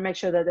 And you want to make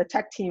sure that the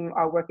tech team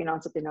are working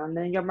on something, and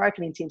then your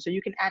marketing team. So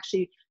you can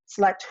actually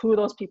select who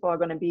those people are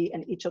going to be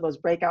in each of those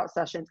breakout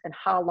sessions and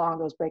how long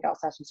those breakout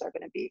sessions are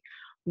going to be.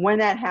 When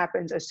that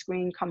happens, a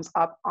screen comes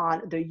up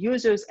on the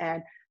user's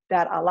end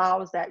that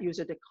allows that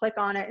user to click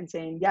on it and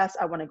saying, yes,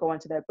 I want to go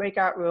into that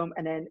breakout room.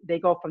 And then they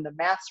go from the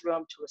mass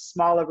room to a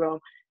smaller room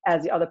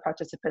as the other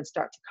participants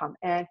start to come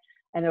in.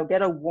 And they'll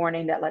get a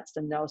warning that lets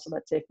them know. So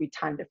let's say if we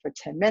timed it for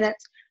 10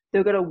 minutes,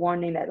 they'll get a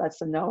warning that lets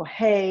them know,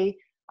 hey,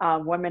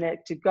 1 minute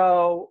to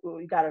go,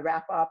 you got to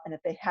wrap up. And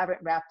if they haven't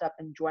wrapped up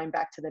and joined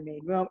back to the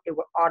main room, it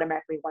will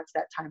automatically, once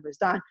that timer is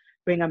done,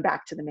 bring them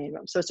back to the main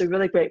room. So it's a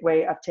really great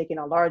way of taking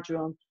a large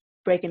room,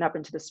 breaking up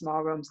into the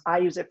small rooms. I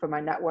use it for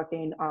my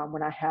networking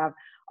when I have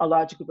a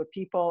large group of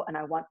people and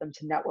I want them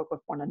to network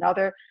with one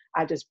another.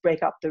 I just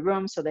break up the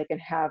room so they can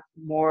have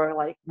more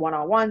like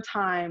one-on-one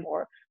time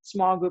or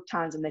small group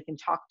times, and they can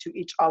talk to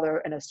each other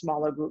in a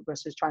smaller group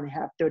versus trying to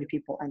have 30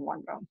 people in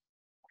one room.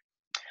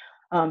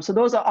 So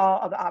those are all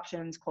of the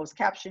options. Closed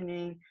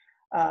captioning,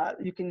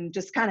 you can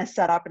just kind of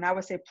set up, and I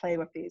would say play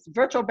with these.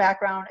 Virtual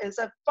background is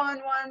a fun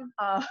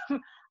one.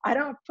 I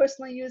don't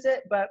personally use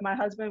it, but my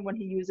husband, when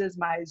he uses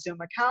my Zoom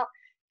account,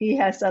 he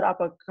has set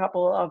up a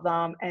couple of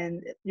them,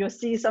 and you'll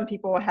see some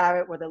people have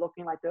it where they're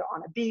looking like they're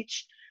on a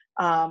beach,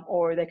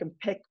 or they can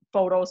pick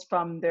photos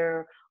from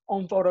their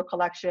own photo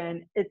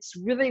collection. It's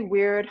really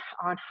weird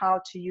on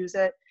how to use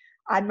it.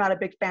 I'm not a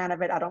big fan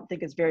of it. I don't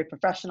think it's very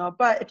professional,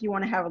 but if you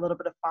want to have a little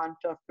bit of fun,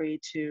 feel free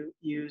to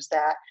use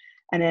that.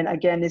 And then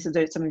again, this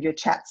is some of your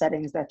chat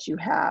settings that you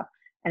have,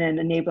 and then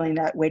enabling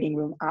that waiting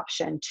room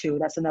option too.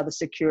 That's another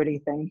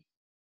security thing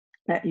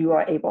that you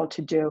are able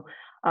to do,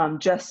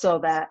 just so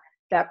that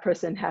that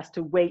person has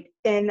to wait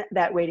in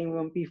that waiting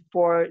room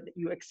before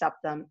you accept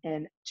them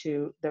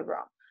into the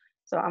room.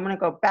 So I'm going to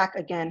go back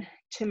again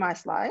to my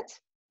slides.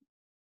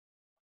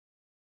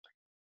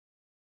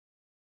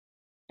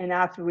 And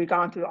after we've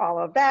gone through all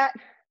of that,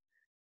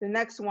 the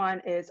next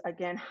one is,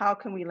 again, how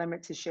can we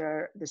limit to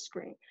share the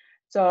screen?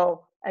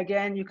 So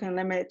again, you can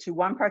limit it to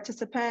one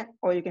participant,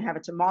 or you can have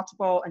it to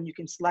multiple, and you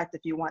can select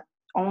if you want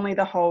only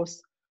the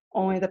host,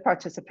 only the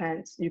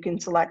participants. You can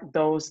select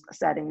those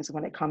settings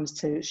when it comes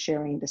to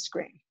sharing the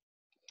screen.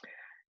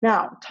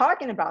 Now,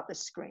 talking about the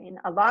screen,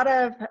 a lot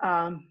of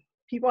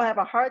people have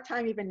a hard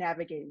time even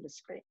navigating the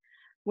screen.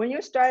 When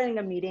you're starting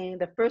a meeting,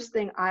 the first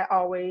thing I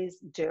always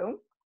do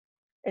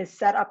is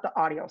set up the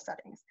audio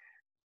settings.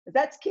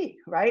 That's key,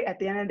 right? At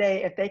the end of the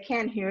day, if they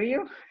can't hear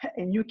you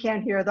and you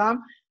can't hear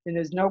them, then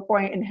there's no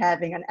point in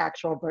having an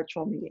actual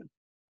virtual meeting.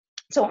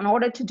 So in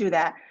order to do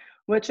that,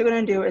 what you're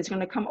going to do is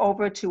going to come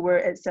over to where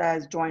it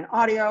says join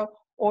audio,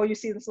 or you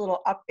see this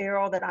little up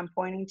arrow that I'm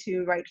pointing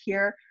to right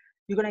here.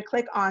 You're going to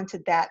click onto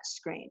that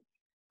screen.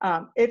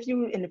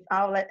 If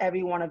I'll let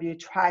every one of you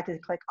try to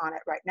click on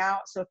it right now.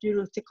 So if you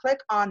were to click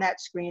on that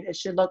screen, it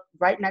should look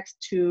right next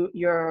to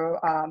your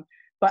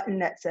button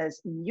that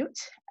says mute.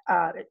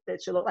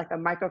 It should look like a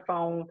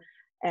microphone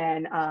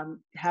and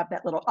have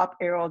that little up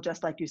arrow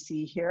just like you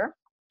see here.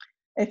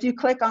 If you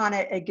click on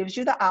it, it gives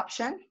you the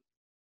option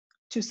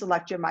to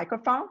select your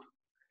microphone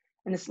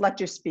and to select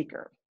your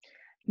speaker.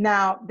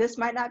 Now, this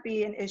might not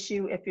be an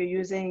issue if you're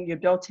using your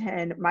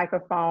built-in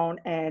microphone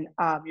and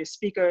your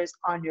speakers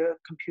on your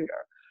computer.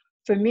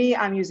 For me,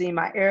 I'm using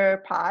my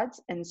AirPods,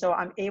 and so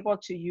I'm able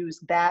to use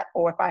that,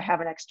 or if I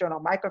have an external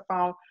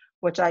microphone,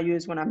 which I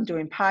use when I'm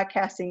doing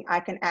podcasting, I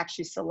can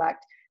actually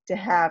select to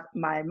have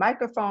my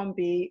microphone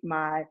be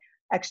my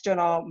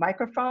external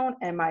microphone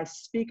and my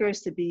speakers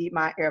to be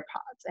my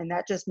AirPods. And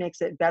that just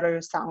makes it better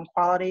sound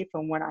quality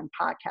from when I'm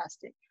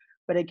podcasting.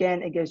 But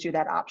again, it gives you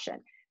that option.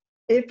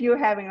 If you're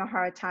having a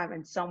hard time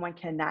and someone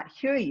cannot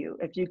hear you,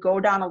 if you go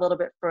down a little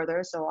bit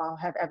further, so I'll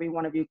have every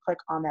one of you click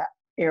on that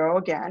arrow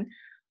again,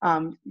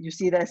 you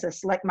see that it says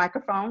select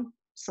microphone,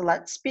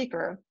 select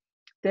speaker.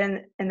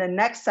 Then in the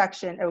next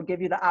section, it will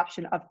give you the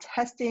option of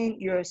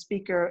testing your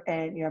speaker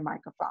and your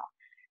microphone.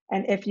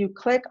 And if you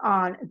click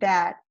on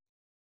that,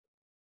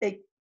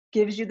 it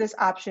gives you this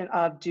option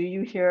of, do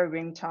you hear a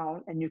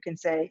ringtone? And you can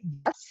say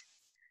yes.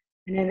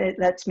 And then it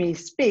lets me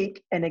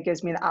speak, and it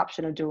gives me the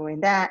option of doing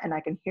that, and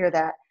I can hear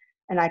that,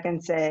 and I can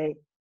say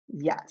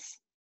yes.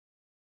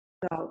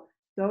 So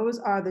those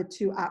are the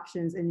two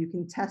options, and you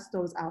can test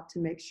those out to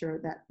make sure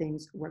that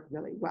things work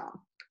really well.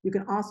 You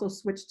can also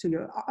switch to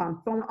your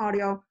phone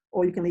audio,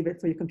 or you can leave it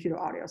for your computer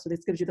audio. So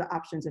this gives you the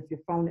options. If your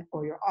phone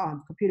or your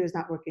computer is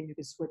not working, you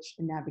can switch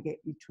and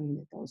navigate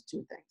between those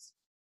two things.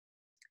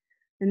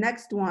 The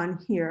next one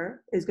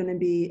here is going to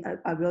be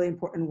a really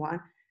important one.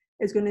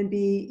 It's going to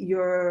be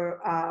your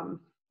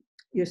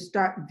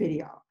start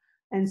video.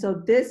 And so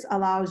this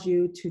allows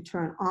you to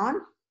turn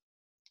on,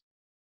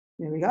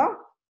 there we go,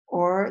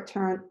 or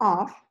turn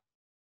off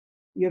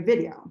your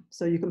video.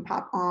 So you can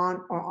pop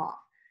on or off.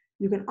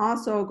 You can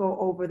also go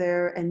over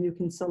there and you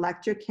can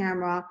select your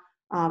camera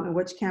and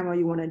which camera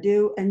you want to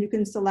do, and you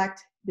can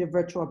select your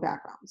virtual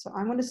background. So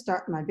I'm going to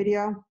start my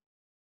video,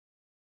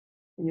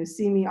 and you'll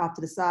see me off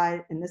to the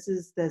side, and this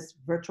is this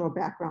virtual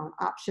background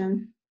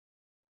option.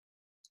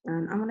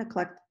 And I'm going to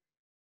click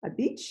a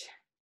beach,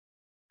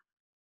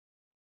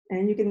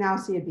 and you can now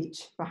see a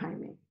beach behind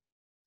me.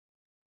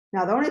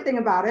 Now, the only thing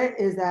about it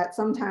is that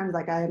sometimes,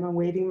 like I am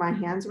waving my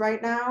hands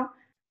right now,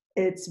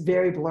 it's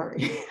very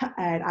blurry.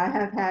 And I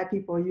have had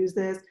people use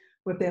this.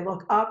 If they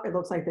look up, it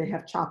looks like they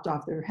have chopped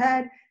off their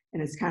head,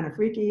 and it's kind of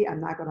freaky.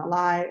 I'm not gonna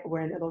lie,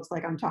 when it looks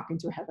like I'm talking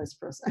to a headless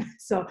person.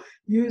 So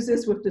use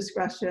this with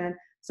discretion.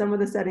 Some of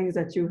the settings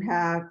that you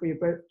have for your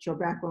virtual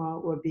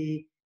background would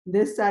be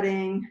this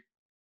setting,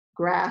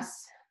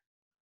 grass.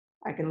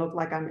 I can look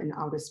like I'm in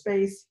outer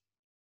space.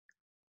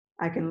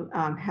 I can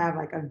have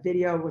like a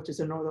video, which is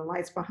the Northern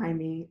Lights behind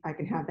me. I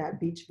can have that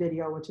beach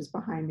video, which is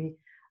behind me.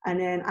 And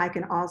then I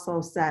can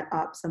also set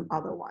up some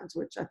other ones,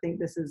 which I think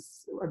this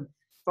is a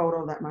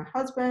photo that my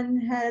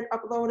husband had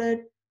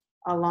uploaded,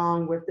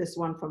 along with this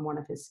one from one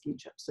of his ski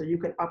trips. So you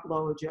could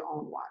upload your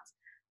own ones.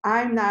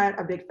 I'm not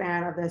a big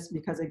fan of this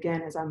because,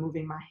 again, as I'm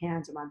moving my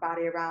hands and my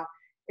body around,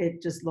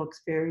 it just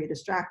looks very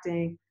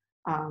distracting.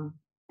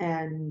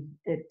 And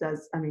it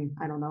does, I mean,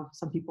 I don't know,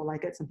 some people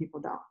like it, some people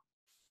don't.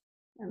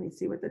 Let me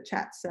see what the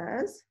chat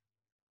says.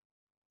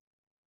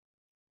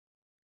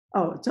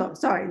 Oh, so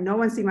sorry, no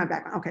one see my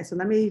background. Okay, so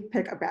let me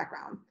pick a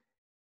background.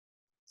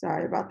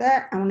 Sorry about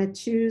that. I want to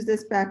choose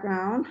this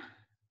background.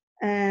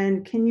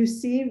 And can you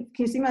see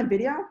my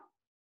video?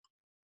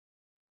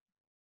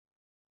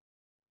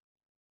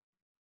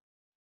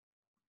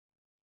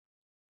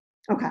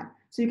 Okay,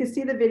 so you can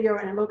see the video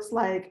and it looks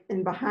like,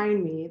 and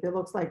behind me, there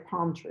looks like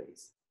palm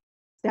trees.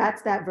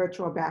 That's that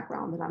virtual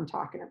background that I'm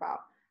talking about.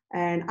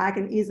 And I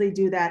can easily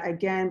do that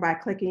again by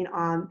clicking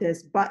on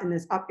this button,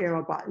 this up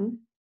arrow button,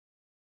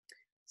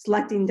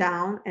 selecting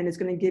down, and it's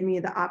going to give me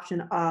the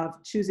option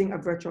of choosing a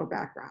virtual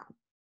background.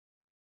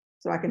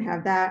 So I can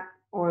have that,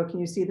 or can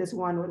you see this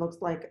one? It looks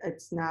like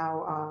it's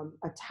now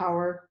a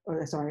tower,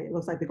 or sorry, it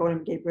looks like the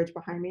Golden Gate Bridge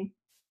behind me.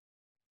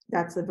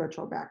 That's the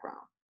virtual background.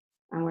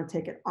 I'm going to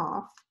take it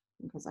off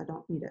because I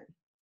don't need it.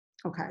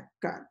 Okay,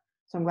 good.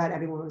 So I'm glad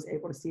everyone was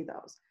able to see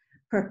those.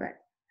 Perfect.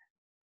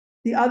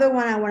 The other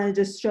one I want to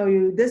just show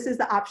you, this is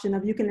the option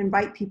of you can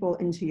invite people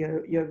into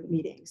your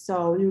meeting.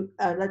 So you,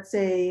 let's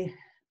say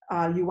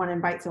you want to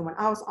invite someone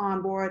else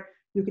on board,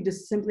 you can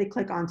just simply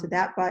click onto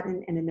that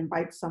button and then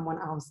invite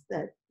someone else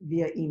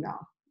via email.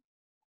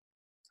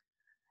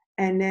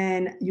 And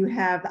then you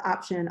have the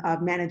option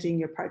of managing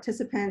your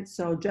participants.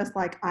 So just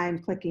like I'm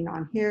clicking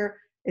on here,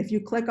 if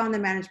you click on the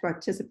Manage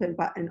Participant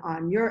button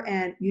on your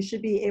end, you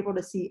should be able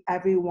to see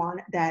everyone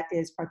that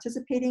is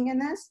participating in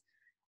this.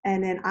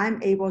 And then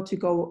I'm able to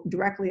go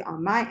directly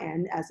on my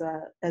end as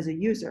a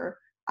user.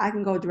 I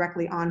can go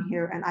directly on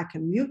here and I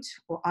can mute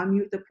or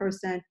unmute the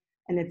person.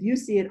 And if you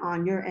see it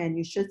on your end,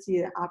 you should see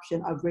the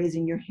option of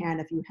raising your hand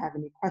if you have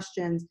any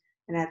questions.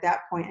 And at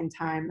that point in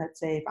time,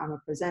 let's say if I'm a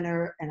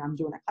presenter and I'm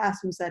doing a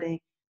classroom setting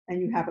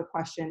and you have a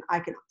question,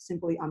 I can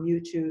simply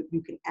unmute you.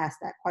 You can ask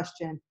that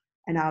question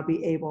and I'll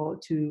be able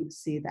to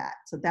see that.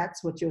 So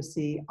that's what you'll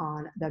see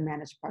on the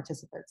Manage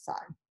Participant side.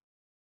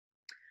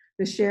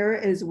 The share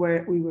is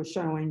where we were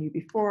showing you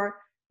before.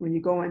 When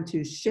you go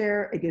into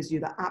share, it gives you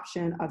the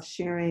option of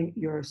sharing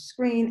your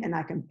screen, and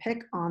I can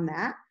pick on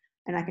that.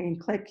 And I can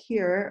click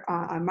here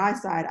on my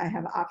side, I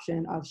have an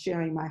option of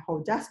sharing my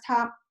whole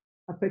desktop,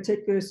 a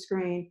particular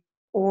screen,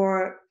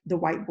 or the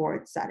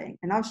whiteboard setting.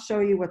 And I'll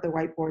show you what the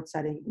whiteboard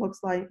setting looks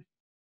like.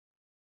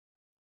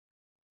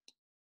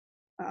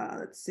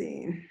 Let's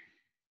see.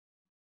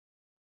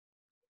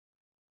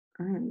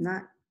 I am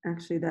not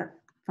actually that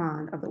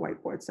fond of the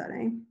whiteboard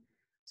setting.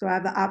 So I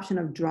have the option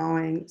of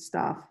drawing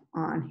stuff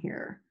on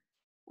here.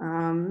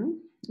 I'm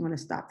going to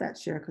stop that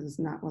share because it's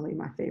not really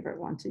my favorite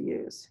one to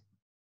use.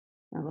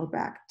 I'll go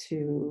back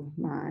to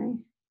my.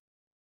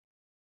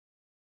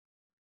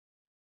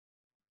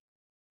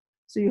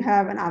 So you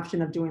have an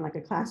option of doing like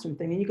a classroom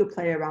thing, and you could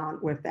play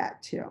around with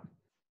that too.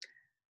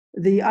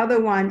 The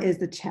other one is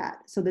the chat.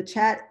 So the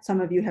chat, some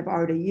of you have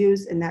already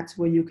used, and that's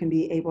where you can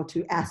be able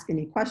to ask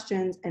any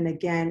questions. And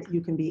again,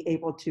 you can be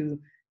able to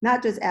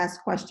not just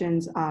ask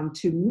questions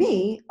to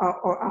me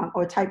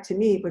or type to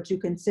me, but you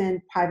can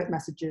send private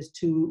messages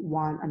to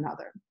one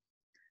another.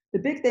 The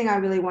big thing I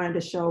really wanted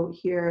to show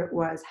here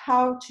was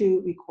how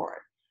to record.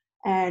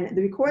 And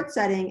the record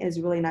setting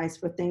is really nice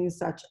for things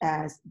such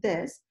as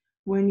this.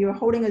 When you're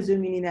holding a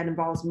Zoom meeting that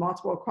involves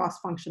multiple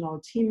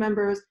cross-functional team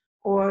members,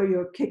 or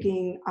you're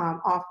kicking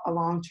off a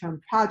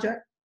long-term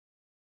project,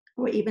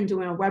 or even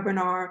doing a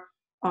webinar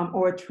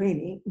or a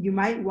training, you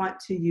might want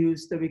to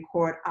use the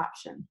record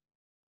option.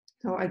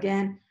 So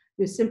again,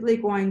 you're simply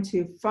going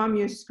to, from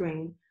your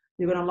screen,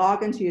 you're going to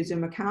log into your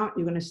Zoom account.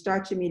 You're going to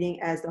start your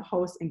meeting as the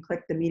host and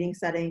click the meeting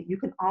setting. You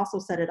can also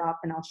set it up,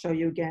 and I'll show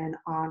you again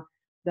on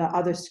the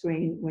other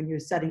screen when you're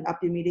setting up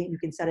your meeting. You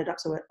can set it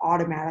up so it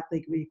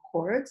automatically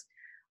records.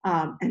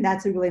 And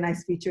that's a really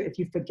nice feature if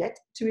you forget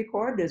to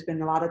record. There's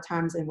been a lot of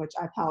times in which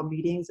I've held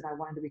meetings and I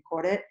wanted to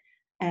record it,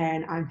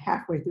 and I'm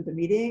halfway through the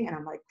meeting and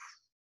I'm like,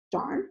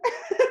 darn,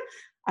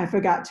 I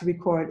forgot to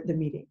record the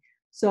meeting.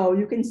 So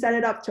you can set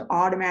it up to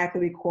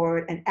automatically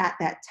record, and at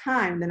that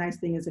time, the nice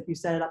thing is if you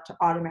set it up to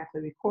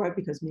automatically record,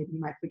 because maybe you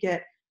might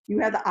forget, you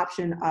have the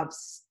option of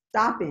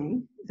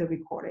stopping the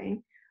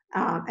recording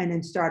and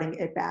then starting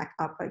it back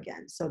up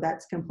again. So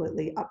that's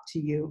completely up to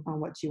you on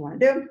what you want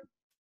to do.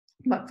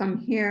 But from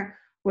here,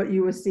 what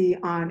you will see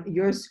on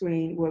your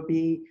screen will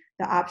be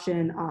the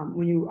option,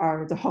 when you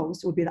are the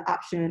host, will be the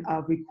option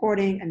of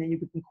recording, and then you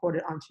can record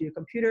it onto your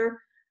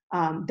computer.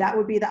 That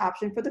would be the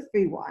option for the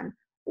free one.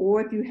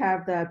 Or if you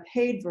have the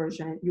paid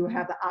version, you will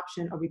have the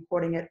option of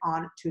recording it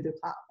onto the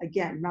cloud.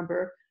 Again,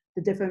 remember,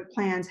 the different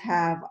plans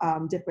have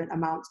different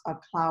amounts of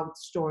cloud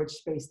storage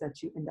space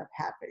that you end up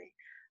having.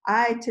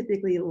 I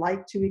typically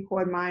like to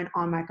record mine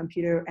on my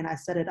computer, and I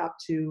set it up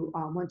to,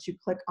 once you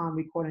click on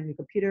record on your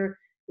computer,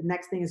 the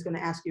next thing it's going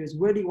to ask you is,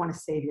 where do you want to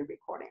save your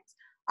recordings?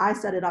 I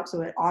set it up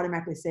so it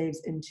automatically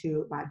saves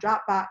into my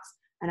Dropbox,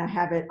 and I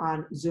have it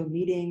on Zoom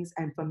meetings.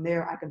 And from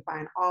there, I can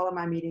find all of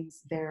my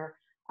meetings there.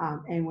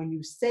 And when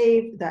you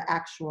save the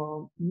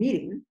actual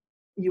meeting,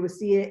 you will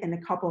see it in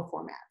a couple of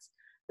formats.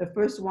 The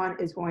first one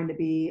is going to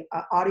be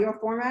an audio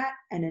format,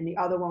 and then the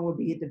other one will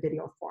be the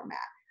video format.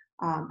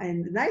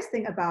 And the nice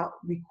thing about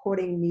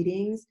recording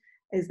meetings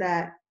is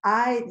that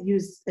I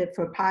use it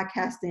for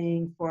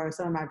podcasting for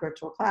some of my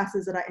virtual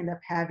classes that I end up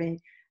having.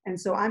 And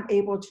so I'm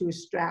able to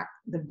extract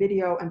the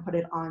video and put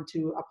it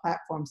onto a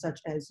platform such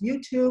as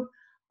YouTube,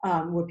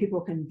 where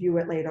people can view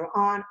it later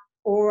on,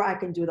 or I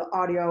can do the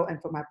audio,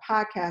 and for my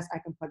podcast, I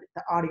can put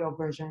the audio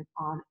version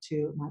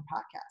onto my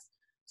podcast.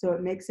 So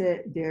it makes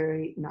it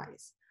very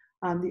nice.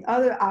 The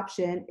other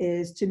option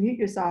is to mute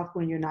yourself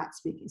when you're not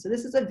speaking. So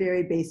this is a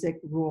very basic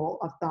rule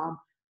of thumb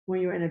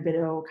when you're in a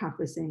video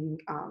conferencing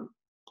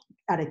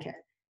etiquette.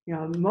 You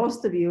know,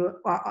 most of you,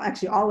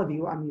 actually all of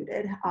you are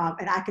muted,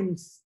 and I can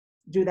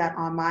do that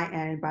on my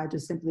end by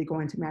just simply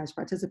going to manage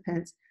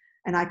participants,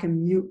 and I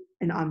can mute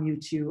and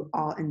unmute you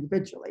all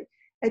individually.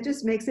 It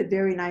just makes it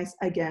very nice,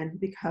 again,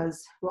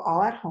 because we're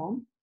all at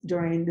home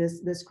during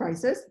this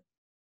crisis,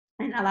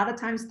 and a lot of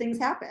times things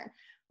happen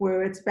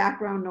where it's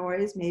background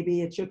noise.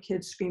 Maybe it's your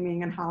kids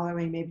screaming and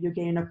hollering. Maybe you're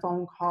getting a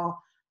phone call.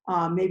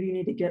 Maybe you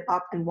need to get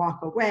up and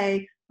walk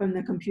away from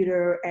the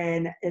computer.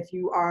 And if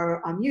you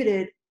are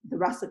unmuted, the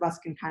rest of us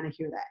can kind of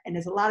hear that. And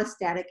there's a lot of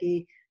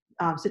staticky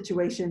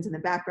situations in the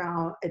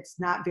background. It's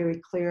not very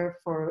clear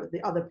for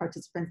the other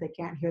participants. They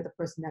can't hear the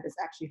person that is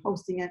actually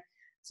hosting it.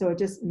 So it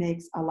just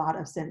makes a lot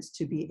of sense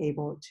to be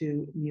able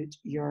to mute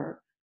your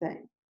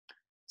thing.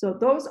 So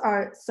those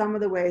are some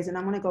of the ways, and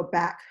I'm going to go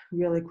back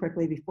really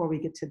quickly before we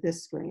get to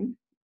this screen.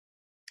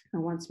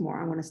 And once more,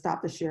 I'm going to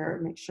stop the share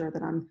and make sure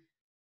that I'm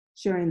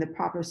sharing the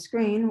proper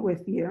screen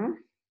with you.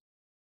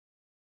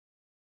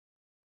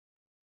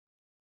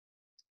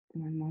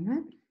 One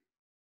moment.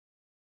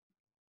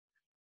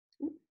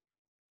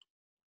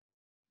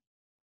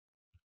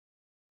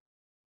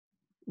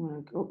 I'm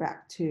going to go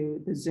back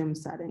to the Zoom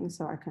settings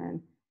so I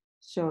can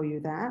show you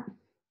that.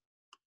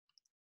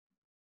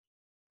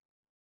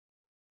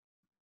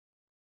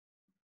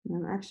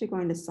 And I'm actually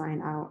going to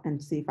sign out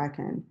and see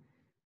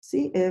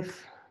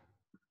if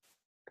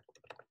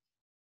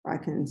I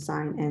can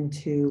sign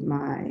into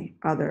my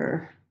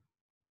other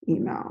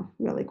email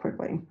really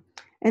quickly.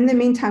 In the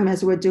meantime,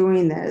 as we're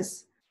doing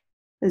this,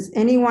 does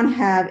anyone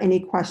have any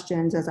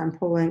questions as I'm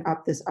pulling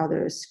up this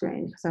other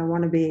screen? Because I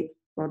want to be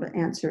able to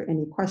answer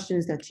any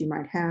questions that you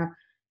might have.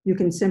 You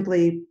can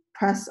simply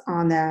press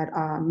on that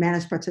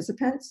manage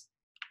participants,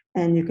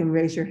 and you can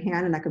raise your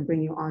hand and I can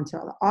bring you onto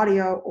the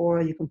audio,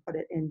 or you can put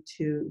it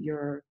into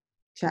your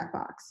chat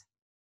box.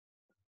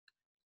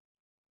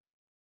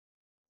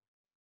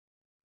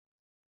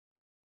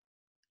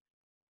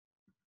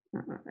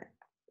 All right,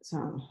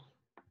 so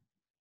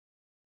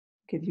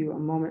give you a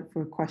moment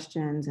for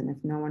questions, and if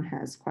no one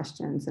has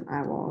questions, then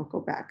I will go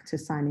back to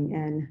signing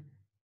in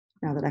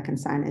now that I can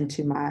sign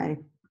into my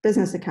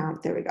business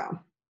account. There we go.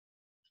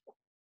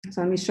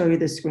 So let me show you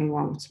this screen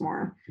once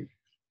more.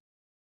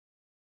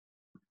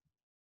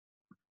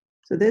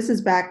 So this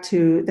is back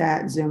to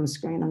that Zoom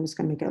screen. I'm just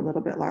going to make it a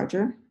little bit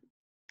larger.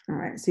 All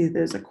right, see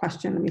there's a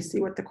question. Let me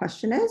see what the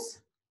question is.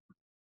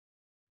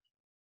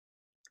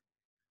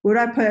 Where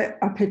do I put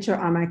a picture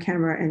on my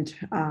camera, and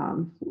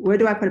where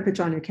do I put a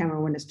picture on your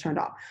camera when it's turned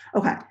off?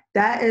 Okay,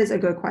 that is a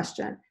good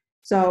question.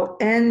 So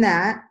in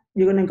that,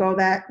 you're going to go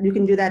that, you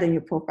can do that in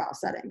your profile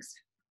settings.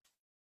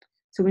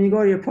 So when you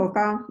go to your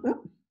profile, there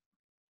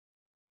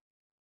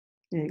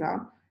you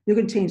go, you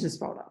can change this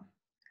photo.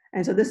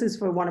 And so this is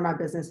for one of my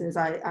businesses.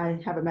 I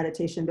have a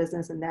meditation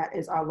business, and that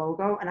is our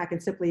logo. And I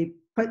can simply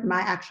put my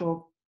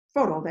actual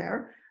photo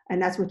there.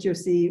 And that's what you'll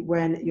see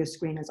when your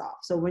screen is off.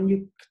 So when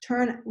you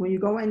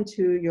go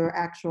into your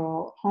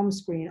actual home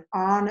screen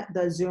on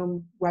the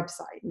Zoom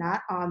website,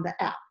 not on the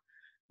app,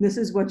 this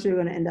is what you're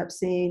going to end up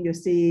seeing. You'll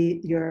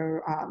see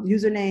your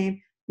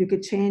username. You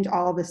could change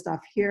all of this stuff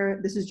here.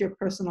 This is your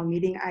personal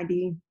meeting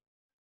ID.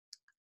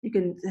 You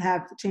can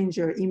change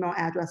your email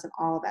address and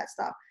all of that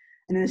stuff.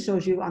 And then it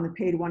shows you on the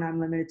paid one, I'm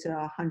limited to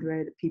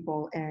 100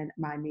 people in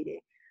my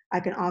meeting. I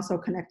can also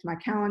connect my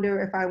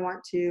calendar if I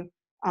want to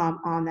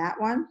on that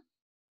one.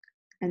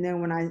 And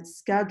then when I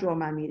schedule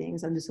my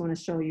meetings, I'm just going to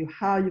show you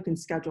how you can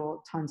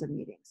schedule tons of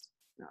meetings.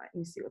 All right, let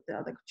me see what the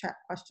other chat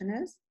question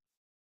is.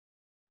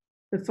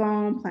 The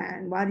phone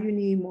plan, why do you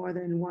need more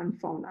than one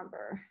phone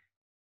number?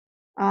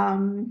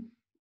 In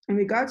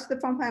regards to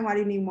the phone plan, why do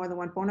you need more than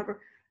one phone number?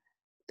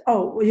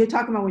 Oh, well, you're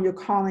talking about when you're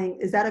calling.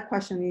 Is that a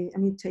question?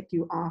 Let me take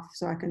you off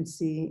so I can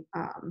see.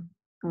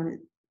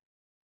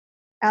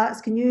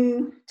 Alex, can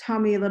you tell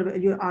me a little bit,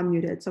 you're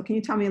unmuted, so can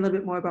you tell me a little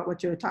bit more about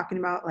what you're talking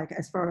about, like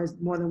as far as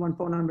more than one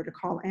phone number to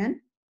call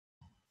in?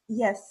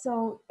 Yes,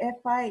 so if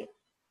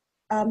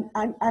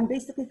I'm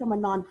basically from a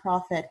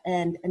nonprofit,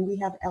 and we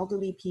have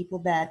elderly people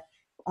that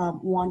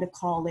want to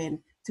call in.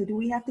 So do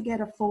we have to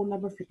get a phone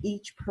number for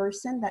each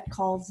person that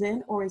calls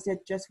in, or is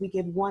it just we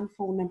give one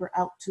phone number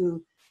out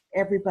to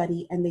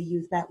everybody and they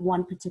use that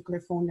one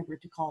particular phone number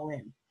to call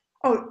in?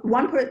 Oh,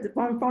 one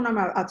phone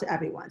number out to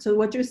everyone. So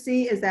what you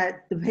see is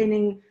that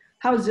depending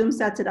how Zoom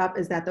sets it up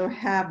is that they'll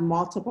have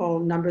multiple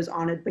numbers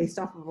on it based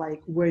off of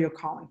like where you're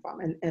calling from.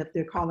 And if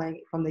they're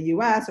calling from the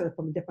US or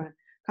from a different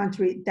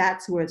country,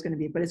 that's where it's going to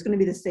be, but it's going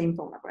to be the same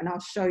phone number. And I'll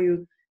show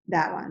you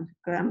that one.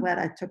 But I'm glad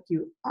I took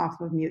you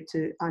off of mute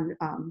to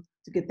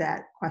get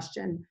that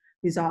question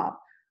resolved.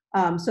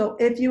 So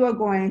if you are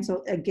going,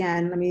 so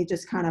again, let me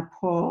just kind of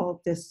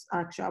pull this,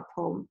 actually I'll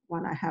pull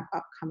one I have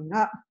up coming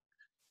up.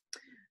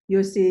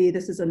 You'll see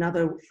this is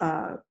another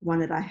one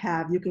that I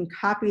have. You can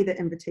copy the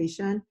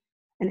invitation,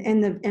 and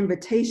in the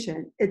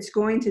invitation, it's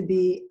going to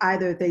be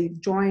either they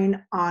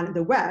join on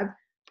the web,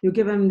 you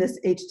give them this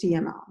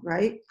HTML,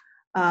 right?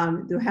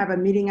 They'll have a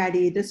meeting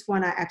ID. This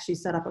one, I actually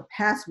set up a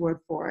password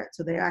for it.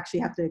 So they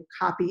actually have to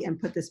copy and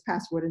put this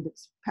password into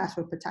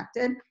password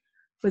protected.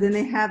 But then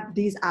they have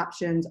these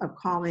options of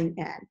calling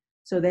in.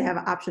 So they have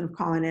an option of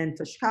calling in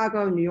for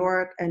Chicago, New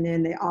York, and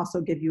then they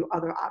also give you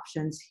other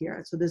options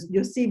here. So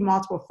you'll see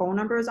multiple phone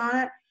numbers on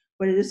it,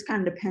 but it just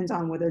kind of depends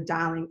on where they're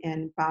dialing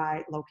in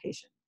by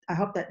location. I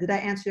hope that, did I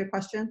answer your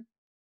question?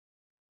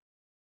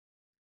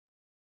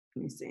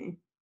 Let me see,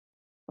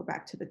 go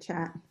back to the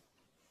chat.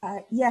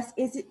 Yes,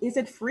 is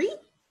it free?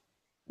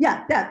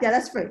 Yeah,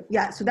 that's free.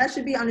 Yeah, so that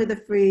should be under the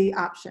free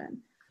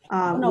option.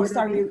 No,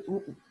 sorry.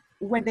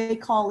 When they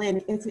call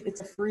in,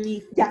 it's a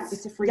free. Yes,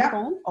 it's a free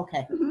phone.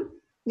 Okay. Mm-hmm.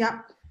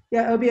 Yeah,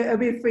 it'll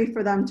be free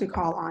for them to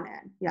call on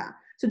in. Yeah.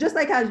 So just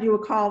like as you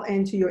would call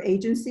into your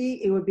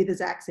agency, it would be the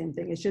exact same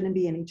thing. It shouldn't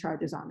be any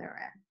charges on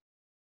their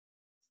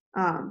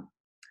end.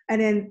 And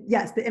then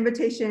yes, the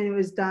invitation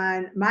was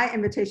done. My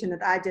invitation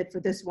that I did for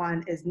this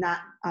one is not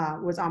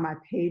was on my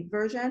paid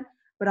version.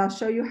 But I'll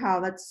show you how.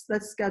 Let's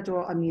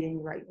schedule a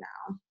meeting right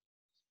now.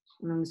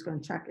 And I'm just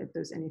going to check if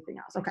there's anything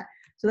else. Okay,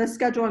 so let's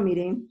schedule a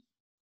meeting.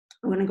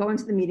 I'm going to go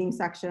into the meeting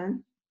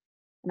section,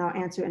 and I'll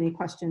answer any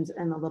questions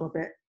in a little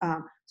bit. So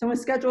I'm going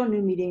to schedule a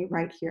new meeting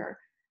right here.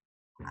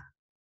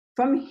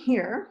 From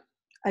here,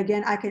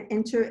 again, I can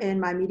enter in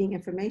my meeting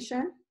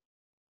information.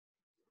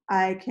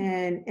 I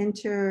can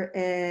enter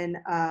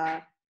in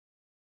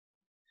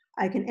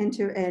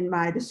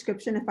my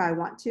description if I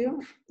want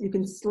to. You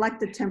can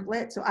select a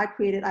template. So I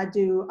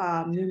do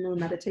New Moon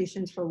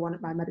meditations for one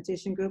of my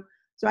meditation group.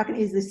 So I can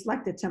easily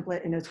select a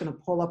template and it's going to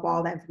pull up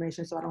all that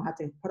information so I don't have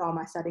to put all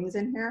my settings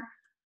in here.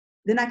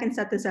 Then I can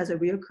set this as a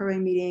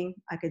reoccurring meeting.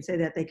 I can say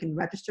that they can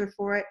register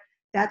for it.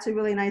 That's a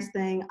really nice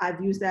thing.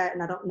 I've used that,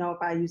 and I don't know if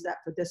I use that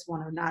for this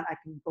one or not. I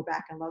can go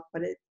back and look,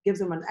 but it gives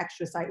them an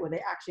extra site where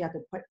they actually have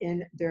to put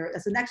in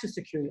it's an extra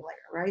security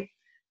layer, right?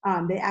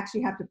 They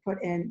actually have to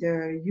put in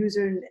their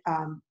user,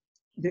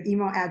 their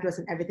email address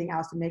and everything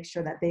else to make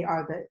sure that they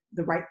are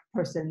the right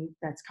person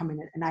that's coming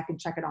in. And I can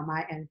check it on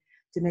my end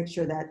to make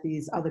sure that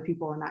these other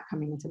people are not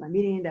coming into my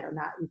meeting that are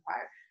not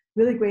required.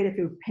 Really great if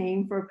you're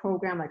paying for a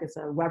program, like it's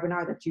a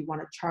webinar that you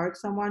want to charge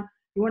someone.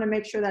 You want to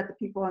make sure that the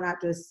people are not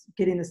just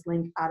getting this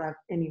link out of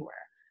anywhere.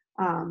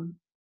 And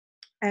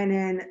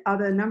then are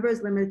the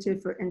numbers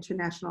limited for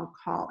international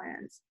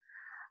call-ins?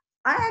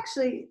 I'm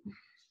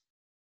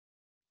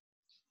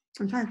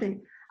trying to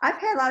think. I've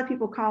had a lot of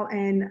people call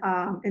in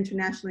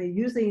internationally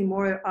using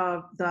more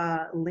of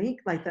the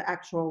link, like the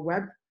actual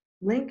web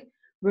link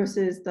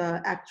versus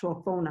the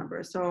actual phone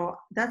number. So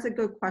that's a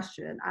good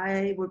question.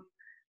 I would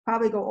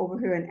probably go over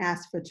here and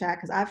ask for chat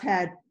because I've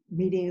had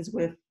meetings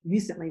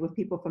recently with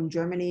people from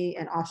Germany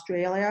and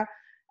Australia.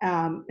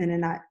 And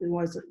then there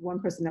was one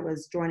person that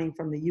was joining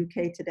from the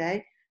UK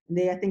today.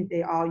 And I think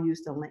they all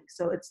used a link.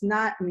 So it's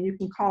not, I mean, you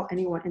can call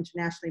anyone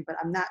internationally, but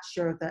I'm not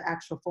sure if the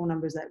actual phone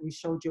numbers that we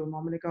showed you a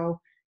moment ago,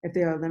 if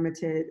they are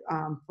limited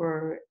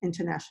for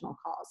international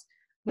calls.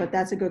 But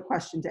that's a good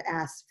question to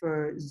ask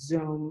for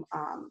Zoom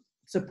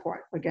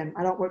support. Again,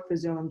 I don't work for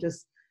Zoom. I'm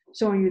just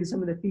showing you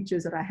some of the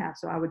features that I have.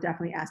 So I would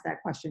definitely ask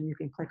that question. You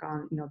can click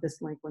on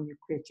this link when you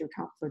create your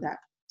account for that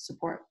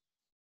support.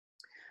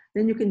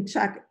 Then you can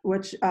check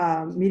which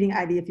meeting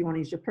ID, if you want to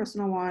use your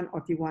personal one,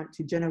 or if you want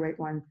to generate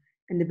one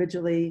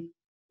individually.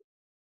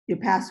 Your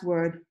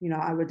password,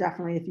 I would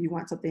definitely, if you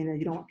want something that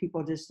you don't want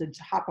people just to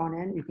hop on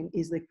in, you can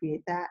easily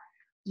create that.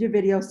 Your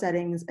video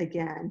settings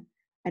again.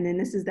 And then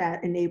this is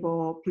that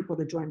enable people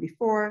to join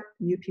before,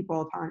 mute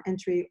people upon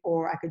entry,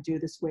 or I could do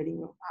this waiting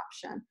room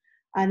option.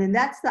 And then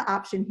that's the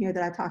option here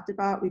that I talked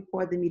about,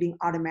 record the meeting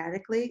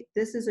automatically.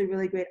 This is a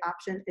really great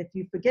option if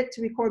you forget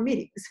to record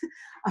meetings.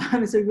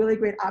 It's a really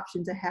great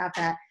option to have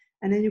that.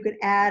 And then you can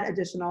add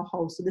additional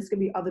hosts. So this could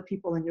be other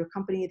people in your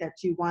company that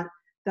you want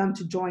them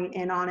to join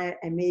in on it,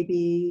 and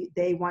maybe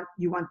you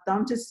want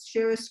them to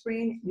share a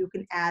screen. You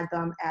can add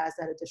them as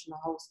that additional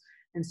host.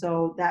 And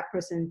so that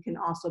person can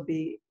also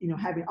be,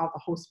 having all the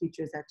host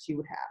features that you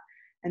would have.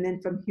 And then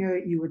from here,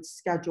 you would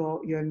schedule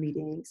your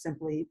meeting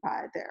simply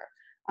by there.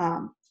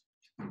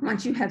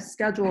 Once you have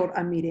scheduled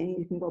a meeting,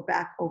 you can go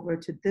back over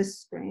to this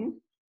screen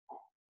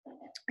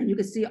and you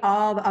can see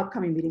all the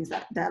upcoming meetings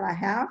that I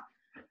have.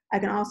 I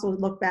can also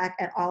look back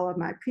at all of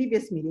my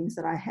previous meetings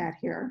that I had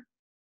here.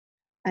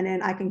 And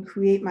then I can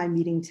create my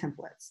meeting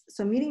templates.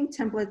 So meeting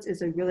templates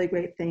is a really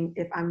great thing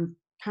if I'm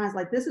kind of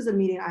like, this is a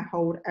meeting I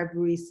hold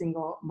every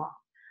single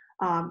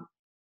month.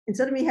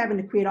 Instead of me having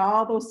to create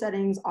all those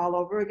settings all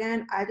over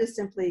again, I just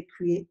simply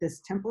create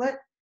this template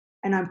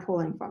and I'm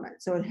pulling from it.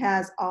 So it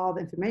has all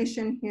the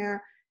information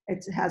here.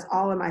 It has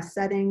all of my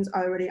settings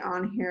already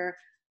on here.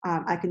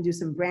 I can do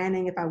some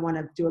branding if I want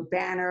to do a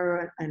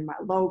banner and my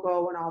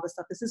logo and all this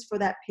stuff. This is for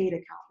that paid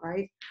account,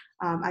 right?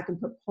 I can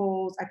put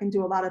polls. I can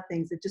do a lot of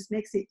things. It just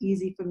makes it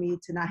easy for me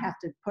to not have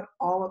to put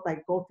all of,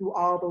 like, go through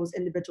all those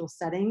individual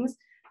settings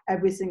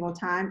every single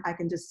time. I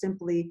can just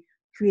simply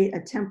create a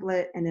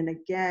template. And then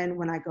again,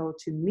 when I go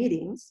to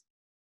meetings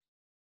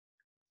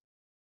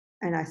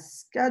and I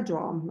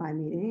schedule my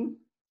meeting,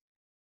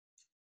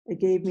 it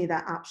gave me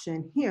that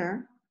option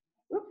here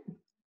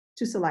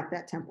to select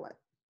that template.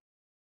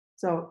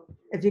 So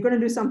if you're going to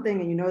do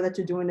something and you know that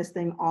you're doing this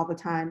thing all the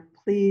time,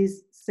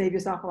 please save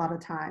yourself a lot of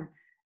time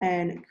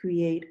and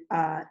create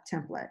a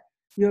template.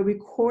 Your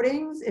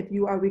recordings, if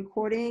you are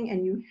recording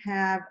and you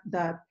have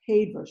the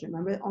paid version,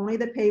 remember only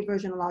the paid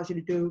version allows you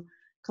to do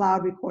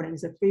cloud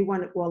recordings. The free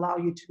one will allow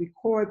you to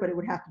record, but it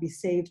would have to be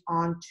saved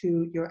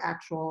onto your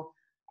actual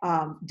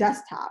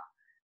desktop.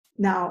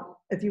 Now,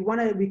 if you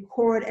want to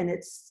record and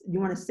you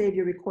want to save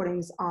your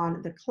recordings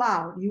on the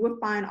cloud, you will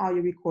find all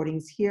your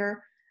recordings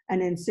here.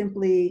 And then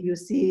simply you'll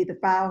see the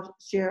file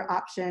share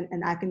option,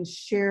 and I can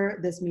share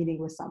this meeting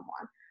with someone.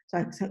 So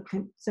I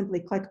can simply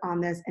click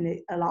on this and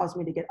it allows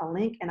me to get a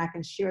link, and I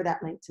can share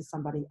that link to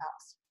somebody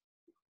else.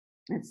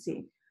 Let's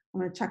see.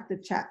 I'm going to check the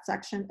chat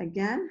section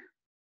again.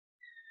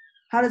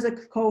 How does a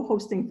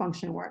co-hosting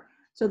function work?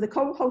 So the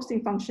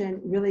co-hosting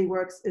function really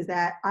works is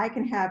that I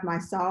can have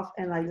myself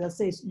and, like, let's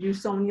say you,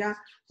 Sonia,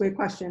 great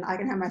question. I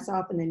can have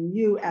myself and then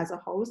you as a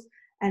host.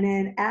 And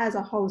then as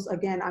a host,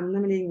 again, I'm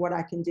limiting what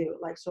I can do.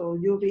 Like, so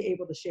you'll be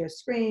able to share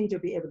screens,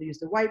 you'll be able to use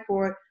the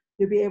whiteboard,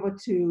 you'll be able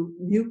to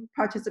mute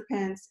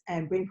participants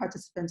and bring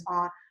participants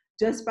on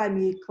just by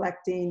me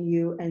collecting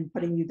you and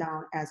putting you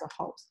down as a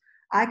host.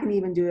 I can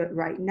even do it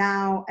right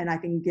now, and I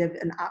can give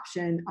an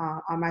option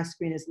on my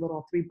screen is a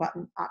little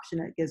 3-button option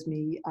that gives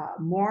me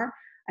more,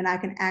 and I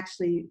can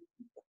actually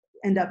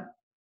end up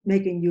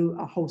making you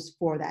a host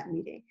for that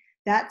meeting.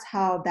 That's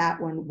how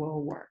that one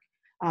will work.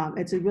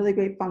 It's a really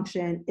great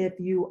function if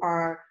you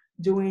are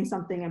doing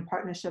something in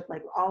partnership.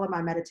 Like all of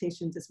my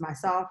meditations is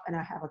myself, and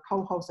I have a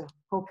co-host, a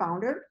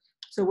co-founder.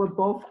 So we're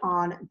both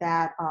on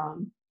that.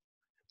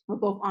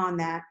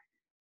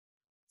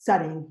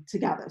 Setting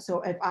together.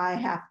 So if I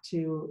have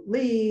to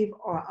leave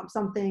or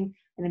something,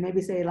 and then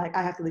maybe say like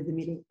I have to leave the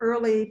meeting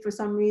early for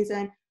some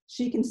reason,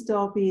 she can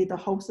still be the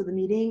host of the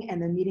meeting,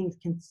 and the meeting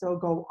can still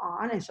go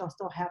on, and she'll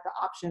still have the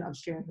option of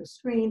sharing her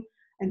screen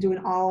and doing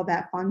all of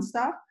that fun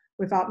stuff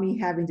without me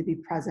having to be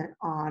present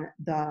on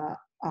the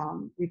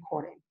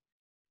recording.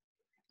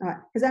 All right,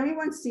 does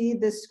everyone see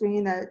this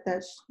screen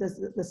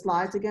the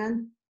slides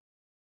again?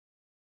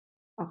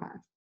 Okay.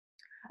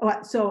 All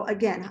right, so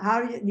again,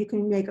 how do you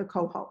can make a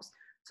co-host?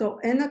 So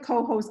in the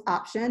co-host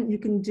option, you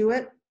can do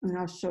it, and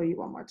I'll show you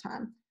one more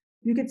time.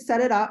 You could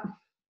set it up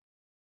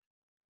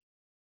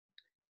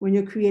when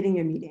you're creating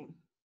your meeting.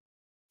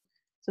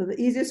 So the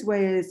easiest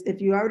way is if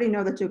you already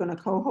know that you're going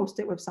to co-host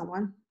it with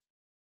someone,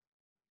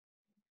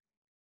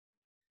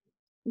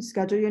 you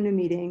schedule your new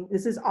meeting.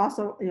 This is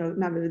also,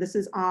 remember, this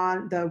is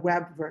on the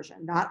web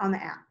version, not on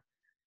the app.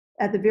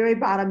 At the very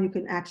bottom, you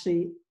can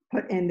actually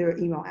put in their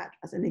email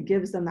address, and it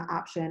gives them the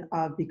option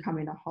of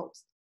becoming a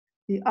host.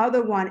 The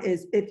other one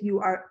is if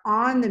you are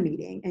on the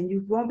meeting, and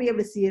you won't be able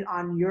to see it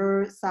on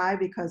your side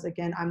because,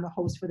 again, I'm the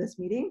host for this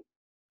meeting.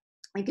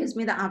 It gives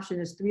me the option.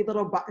 There's 3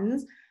 little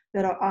buttons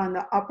that are on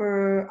the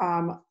upper,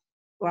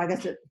 well, I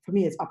guess for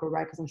me it's upper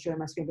right because I'm sharing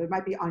my screen, but it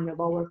might be on your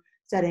lower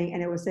setting,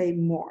 and it will say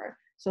more.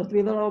 So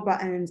 3 little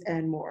buttons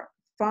and more.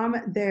 From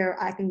there,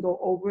 I can go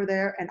over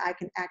there and I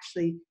can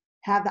actually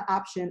have the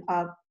option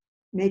of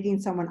making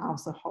someone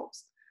else a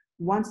host.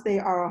 Once they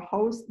are a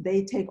host,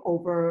 they take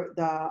over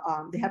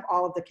they have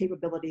all of the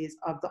capabilities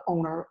of the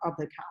owner of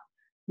the account.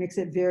 Makes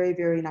it very,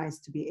 very nice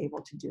to be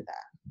able to do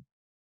that.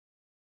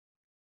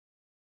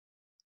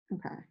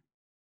 Okay,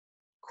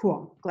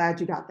 cool,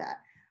 glad you got that.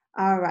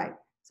 All right,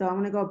 so I'm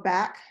gonna go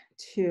back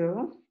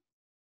to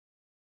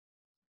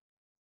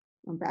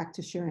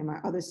sharing my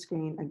other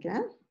screen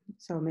again.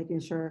 So making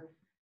sure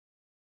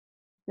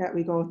that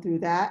we go through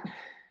that.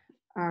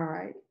 All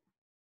right,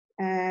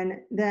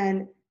 and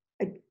then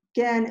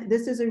again,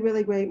 this is a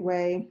really great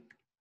way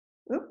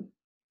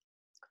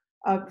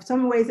of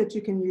some ways that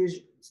you can use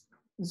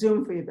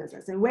Zoom for your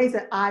business. And ways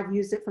that I've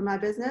used it for my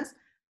business,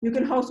 you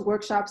can host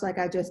workshops like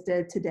I just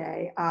did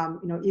today,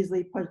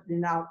 easily putting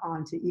it out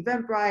onto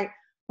Eventbrite,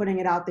 putting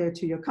it out there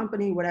to your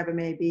company, whatever it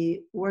may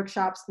be,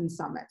 workshops and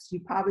summits.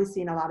 You've probably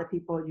seen a lot of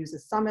people use a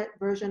summit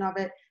version of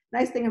it.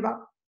 Nice thing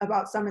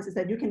about summits is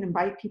that you can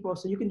invite people,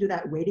 so you can do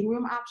that waiting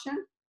room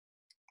option.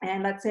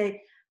 And let's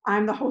say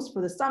I'm the host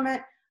for the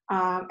summit,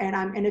 and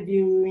I'm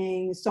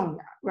interviewing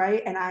Sonia,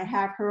 right? And I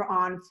have her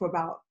on for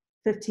about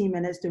 15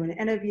 minutes doing an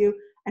interview.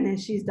 and then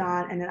she's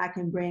done, and then I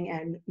can bring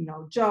in,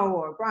 Joe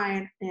or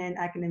Brian, and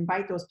I can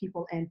invite those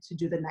people in to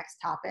do the next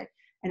topic,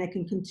 and it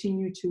can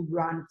continue to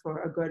run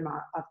for a good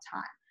amount of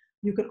time.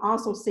 You can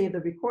also save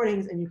the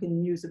recordings, and you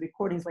can use the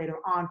recordings later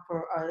on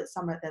for a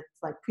summit that's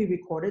like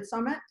pre-recorded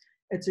summit.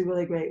 It's a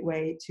really great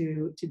way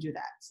to do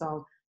that.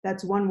 So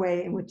that's one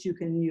way in which you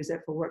can use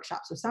it for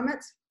workshops or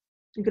summits.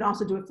 You can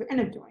also do it for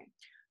interviewing,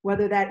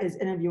 whether that is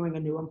interviewing a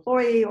new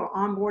employee or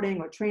onboarding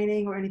or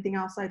training or anything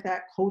else like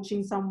that,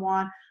 coaching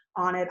someone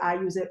on it. I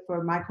use it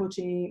for my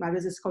coaching, my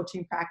business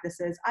coaching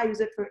practices. I use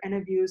it for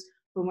interviews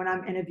for when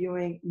I'm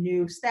interviewing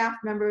new staff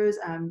members,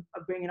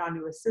 bringing on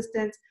new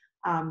assistants,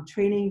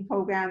 training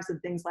programs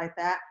and things like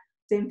that.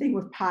 Same thing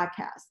with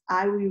podcasts.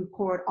 I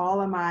record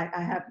I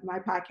have my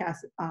podcast,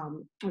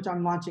 which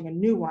I'm launching a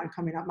new one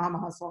coming up, Mama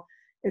Hustle.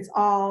 It's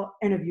all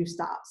interview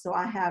style. So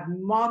I have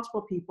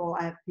multiple people.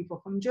 I have people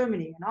from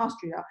Germany and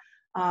Austria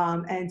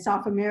and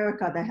South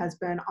America that has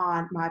been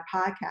on my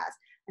podcast.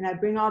 And I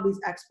bring all these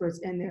experts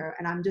in there,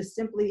 and I'm just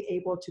simply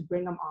able to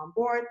bring them on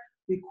board,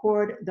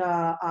 record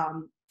the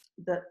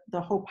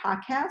whole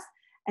podcast,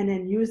 and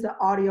then use the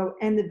audio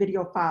and the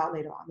video file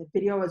later on. The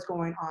video is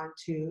going on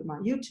to my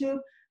YouTube.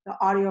 The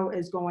audio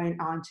is going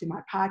on to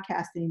my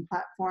podcasting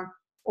platform,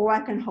 or I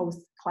can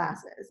host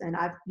classes. And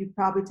you've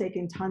probably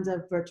taken tons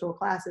of virtual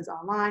classes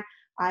online.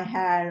 I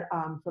had,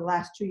 for the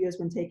last 2 years,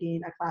 been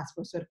taking a class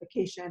for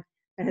certification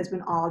that has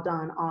been all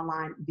done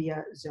online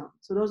via Zoom.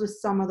 So those are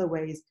some of the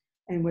ways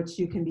in which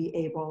you can be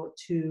able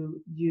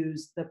to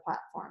use the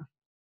platform.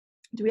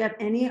 Do we have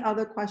any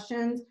other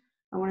questions?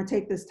 I want to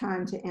take this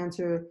time to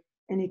answer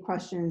any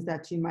questions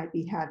that you might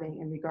be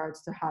having in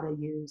regards to how to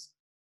use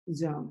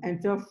Zoom.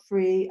 And feel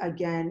free,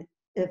 again,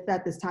 if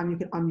at this time you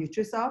can unmute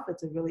yourself.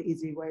 It's a really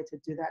easy way to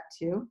do that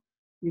too.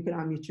 You can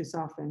unmute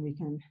yourself and we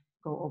can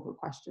go over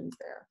questions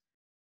there.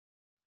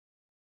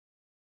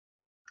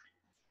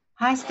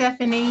 Hi,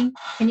 Stephanie.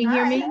 Can you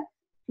hear me?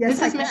 Yes,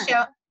 this is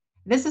Michelle.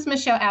 This is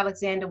Michelle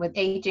Alexander with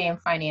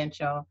AJM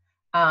Financial.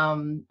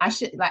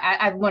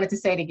 I wanted to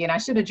say it again. I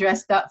should have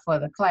dressed up for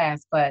the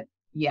class, but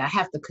yeah, I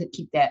have to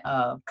keep that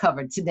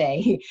covered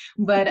today.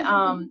 But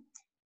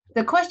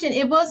the question,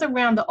 it was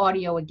around the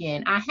audio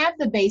again. I have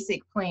the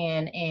basic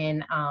plan,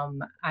 and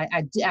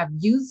I've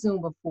used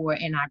Zoom before,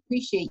 and I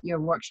appreciate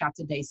your workshop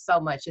today so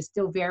much. It's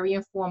still very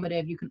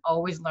informative. You can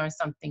always learn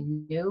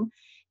something new.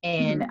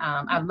 And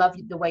I love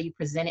the way you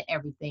presented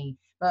everything.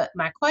 But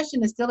my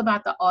question is still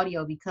about the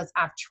audio, because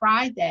I've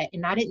tried that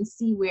and I didn't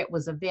see where it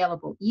was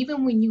available.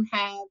 Even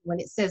when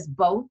it says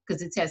both,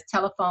 because it says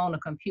telephone or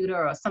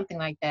computer or something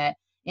like that,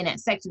 in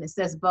that section it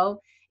says both,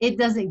 it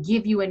doesn't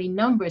give you any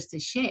numbers to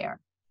share.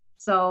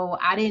 So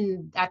I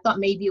thought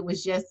maybe it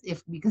was just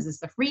because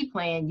it's a free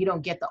plan, you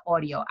don't get the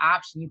audio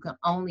option. You can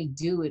only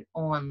do it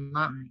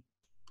online.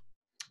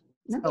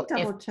 Let me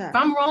double check. If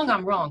I'm wrong,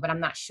 I'm wrong, but I'm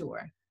not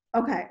sure.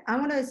 Okay, I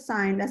want to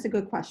sign, that's a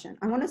good question.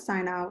 I want to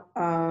sign out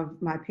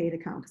of my paid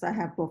account because I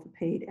have both a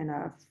paid and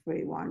a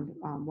free one.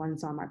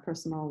 One's on my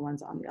personal,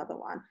 one's on the other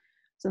one.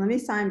 So let me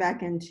sign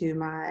back into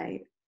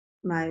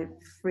my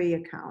free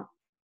account.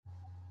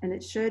 And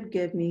it should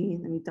give me,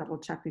 let me double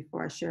check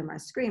before I share my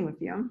screen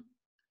with you.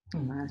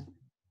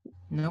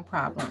 No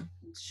problem.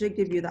 It should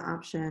give you the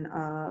option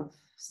of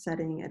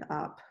setting it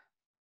up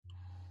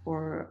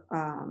for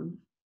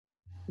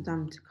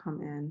them to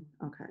come in.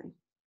 Okay.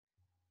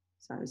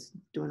 So I was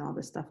doing all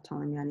this stuff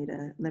telling me I need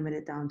to limit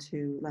it down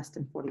to less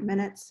than 40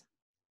 minutes.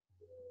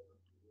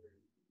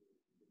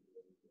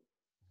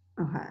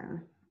 Okay.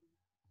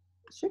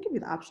 It should give you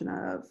the option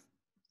of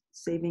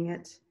saving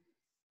it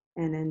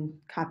and then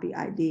copy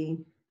ID.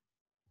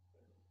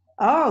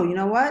 Oh, you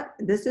know what?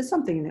 This is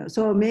something new.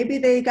 So maybe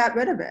they got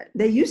rid of it.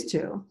 They used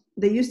to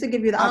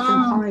give you the option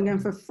of calling in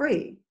for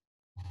free.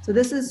 So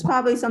this is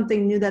probably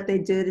something new that they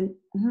did.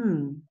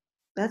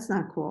 That's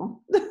not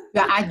cool.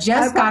 Yeah, I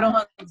just got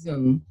on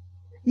Zoom.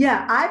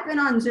 Yeah, I've been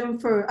on Zoom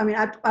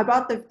I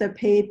bought the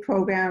paid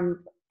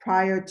program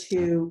prior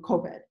to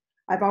COVID.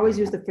 I've always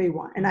used the free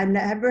one, and I've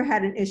never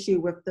had an issue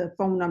with the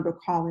phone number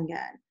calling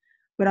in.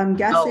 But I'm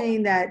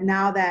guessing that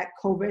now that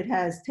COVID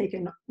has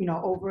taken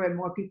over and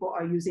more people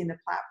are using the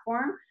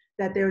platform,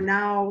 that they're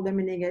now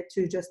limiting it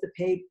to just the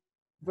paid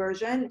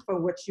version for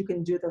which you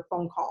can do the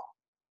phone call.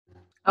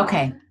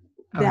 Okay.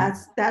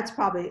 That's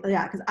probably,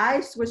 because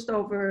I switched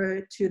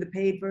over to the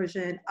paid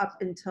version up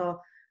until,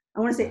 I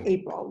want to say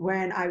April,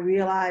 when I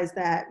realized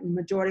that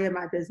majority of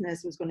my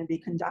business was going to be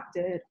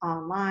conducted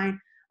online.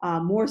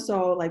 More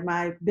so like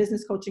my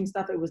business coaching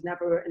stuff, it was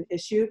never an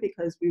issue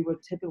because we would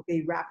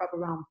typically wrap up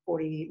around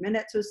 40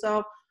 minutes or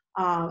so.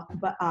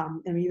 But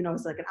even though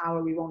it's like an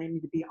hour, we only need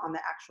to be on the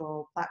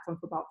actual platform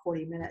for about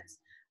 40 minutes.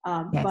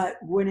 Yes. But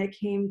when it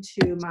came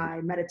to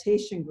my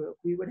meditation group,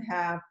 we would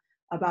have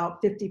about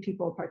 50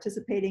 people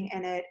participating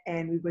in it,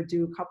 and we would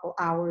do a couple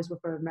hours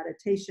with a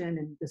meditation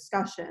and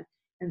discussion.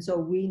 And so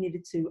we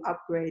needed to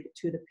upgrade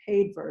to the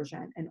paid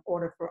version in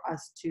order for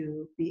us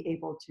to be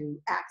able to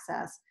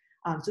access.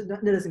 So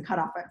it doesn't cut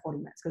off at 40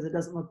 minutes because it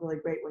doesn't look really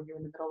great when you're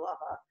in the middle of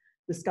a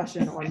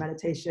discussion or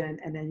meditation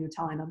and then you're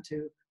telling them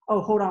to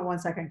oh, hold on one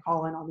second,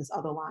 call in on this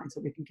other line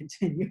so we can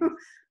continue.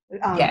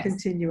 Yes.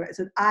 Continue it.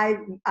 So I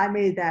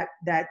made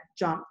that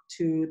jump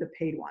to the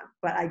paid one,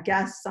 but I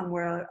guess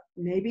somewhere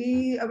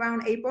maybe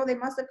around April they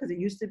must have, because it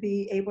used to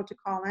be able to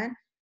call in.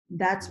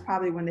 That's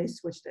probably when they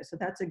switched it. So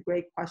that's a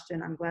great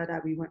question. I'm glad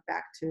that we went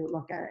back to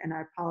look at it, and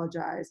I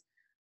apologize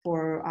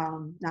for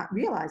not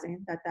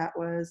realizing that that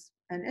was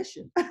an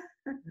issue.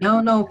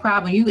 No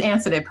problem. You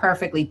answered it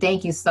perfectly.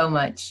 Thank you so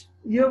much.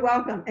 You're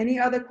welcome. Any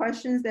other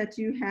questions that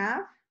you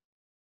have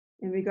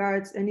in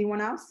regards,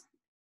 anyone else?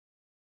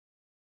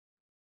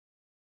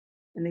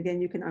 And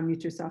again, you can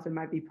unmute yourself. It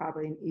might be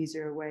probably an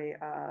easier way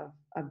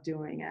of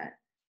doing it.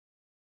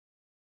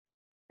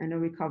 I know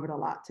we covered a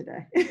lot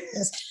today.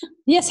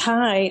 Yes,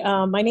 hi.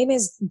 My name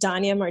is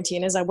Dania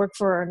Martinez. I work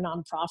for a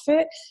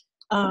nonprofit,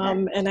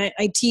 and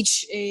I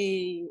teach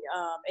an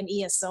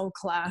ESL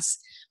class.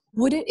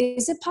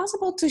 Is it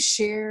possible to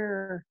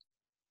share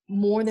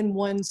more than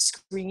one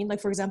screen?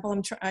 Like, for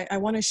example, I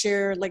want to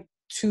share like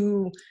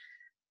two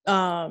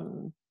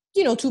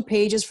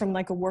pages from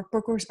like a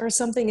workbook or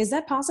something. Is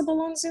that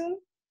possible on Zoom?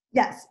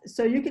 Yes,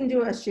 so you can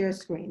do a share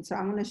screen. So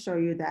I'm going to show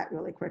you that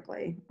really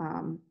quickly.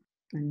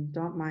 And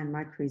don't mind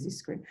my crazy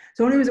screen.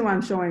 So the only reason why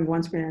I'm showing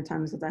one screen at a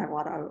time is because I have a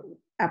lot of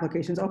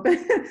applications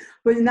open.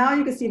 But now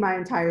you can see my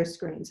entire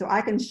screen. So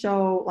I can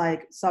show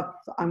like stuff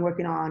I'm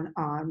working on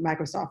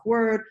Microsoft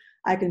Word.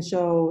 I can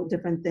show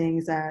different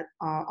things that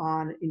are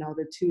on,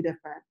 the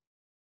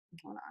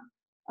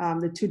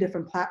two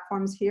different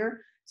platforms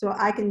here. So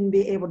I can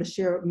be able to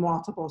share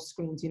multiple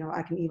screens.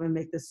 I can even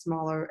make this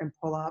smaller and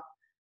pull up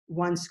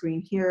one screen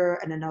here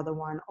and another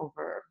one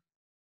over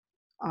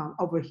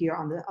here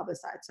on the other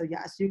side. So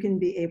yes, you can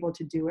be able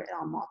to do it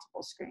on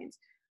multiple screens.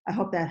 I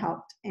hope that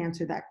helped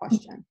answer that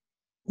question.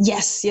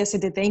 Yes,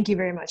 it did. Thank you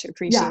very much. I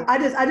appreciate it.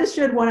 I just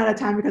shared one at a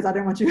time because I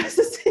didn't want you guys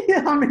to see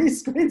how many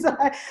screens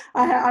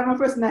I'm a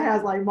person that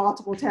has like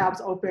multiple tabs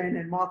open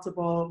and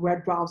multiple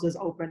web browsers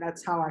open.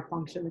 That's how I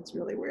function. It's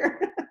really weird.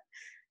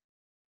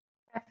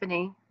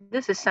 Stephanie,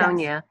 this is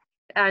Sonia.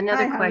 Yes.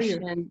 Another Hi,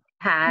 question.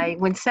 Hi,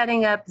 when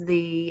setting up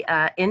the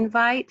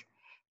invite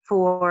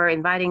for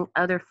inviting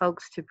other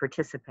folks to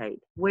participate,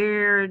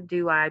 where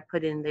do I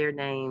put in their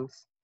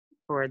names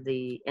for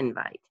the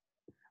invite?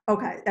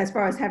 Okay, as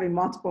far as having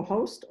multiple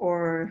hosts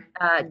or?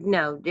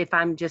 No, if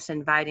I'm just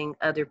inviting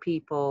other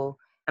people,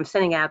 I'm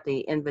sending out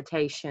the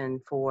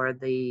invitation for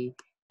the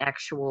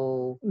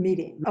actual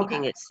meeting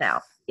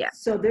itself. Yeah.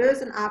 So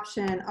there's an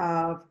option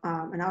of,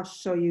 and I'll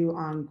show you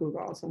on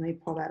Google. So let me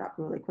pull that up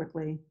really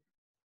quickly.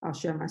 I'll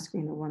share my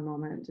screen in one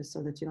moment just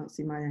so that you don't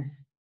see my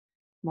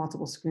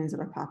multiple screens that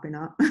are popping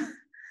up.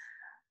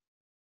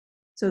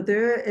 So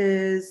there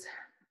is,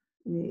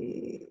 let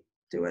me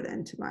do it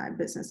into my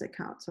business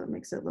account so it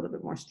makes it a little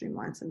bit more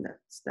streamlined, and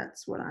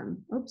that's what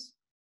oops.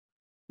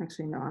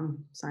 Actually, no,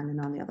 I'm signed in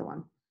on the other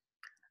one.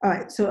 All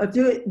right, so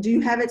do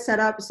you have it set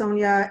up,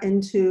 Sonia,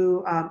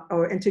 into,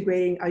 or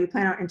integrating, are you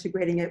planning on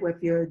integrating it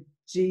with your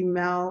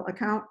Gmail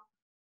account,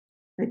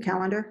 the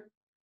calendar?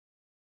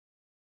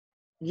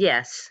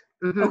 Yes.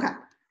 Mm-hmm. Okay,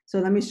 so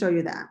let me show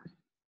you that.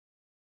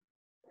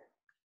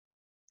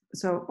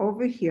 So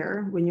over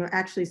here, when you're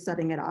actually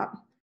setting it up,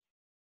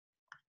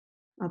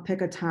 I'll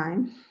pick a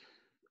time.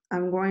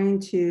 I'm going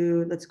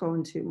to, let's go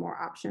into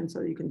more options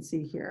so you can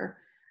see here.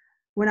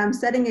 When I'm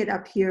setting it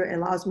up here, it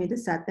allows me to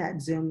set that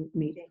Zoom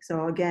meeting.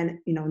 So again,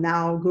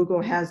 now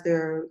Google has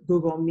their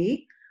Google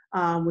Meet,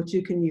 which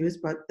you can use,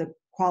 but the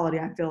quality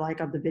I feel like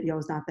of the video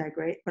is not that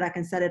great, but I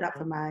can set it up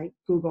for my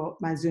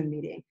Zoom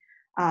meeting.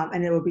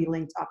 And it will be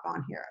linked up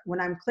on here. When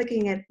I'm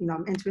clicking it,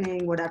 I'm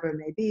entering whatever it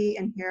may be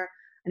in here,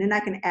 and then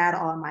I can add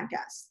all of my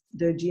guests,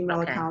 their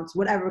Gmail accounts,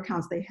 whatever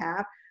accounts they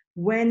have.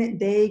 When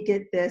they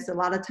get this, a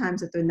lot of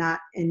times if they're not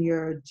in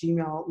your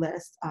Gmail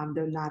list,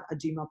 they're not a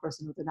Gmail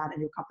person, or they're not in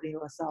your company,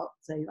 or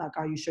say like,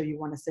 are you sure you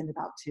want to send it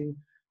out to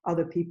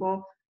other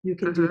people? You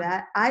can do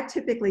that. I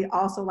typically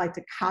also like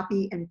to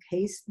copy and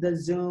paste the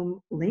Zoom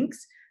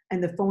links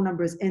and the phone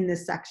numbers in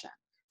this section,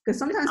 because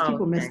sometimes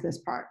people miss this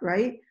part,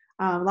 right?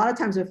 A lot of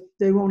times if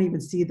they won't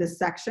even see this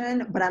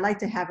section, but I like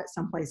to have it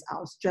someplace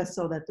else just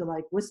so that they're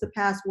like, what's the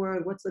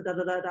password? What's the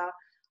da-da-da-da?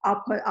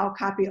 I'll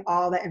copy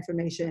all that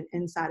information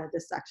inside of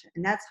this section.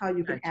 And that's how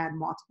you can add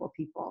multiple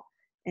people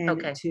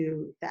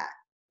into that.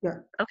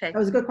 Good. Okay. That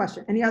was a good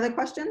question. Any other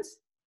questions?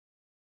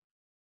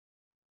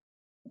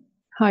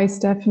 Hi,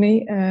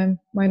 Stephanie.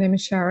 My name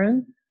is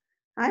Sharon.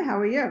 Hi, how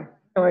are you?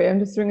 Sorry, I'm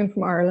just ringing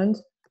from Ireland.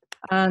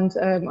 And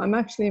I'm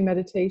actually a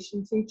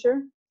meditation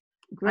teacher.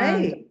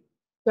 Great. And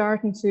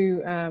starting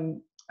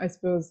to, I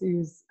suppose,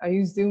 I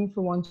use Zoom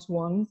for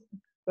one-to-ones,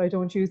 but I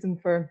don't use them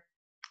for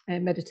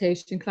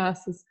meditation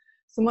classes.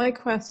 So my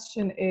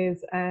question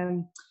is,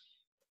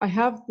 I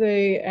have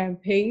the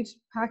paid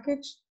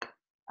package,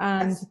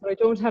 but I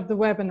don't have the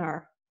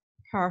webinar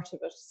part of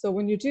it. So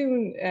when you're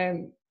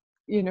doing,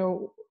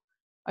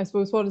 I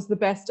suppose, what is the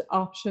best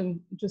option,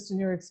 just in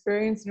your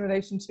experience, in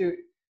relation to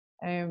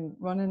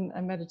running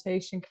a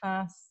meditation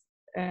class?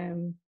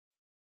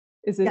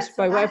 Is it Yes,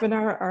 by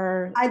webinar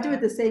or? I do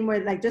it the same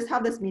way, like just how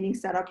this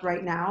meeting's set up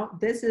right now.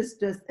 This is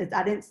just,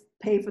 I didn't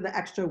pay for the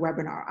extra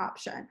webinar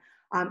option.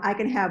 I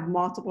can have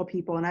multiple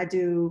people, and I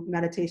do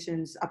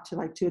meditations up to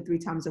like 2 or 3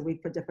 times a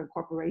week for different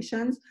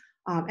corporations,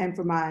 and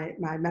for my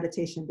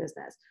meditation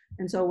business.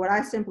 And so what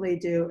I simply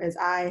do is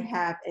I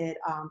have it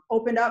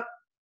opened up,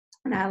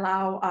 and I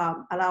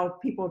allow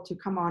people to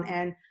come on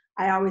in.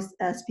 I always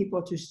ask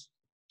people to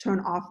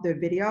turn off their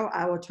video.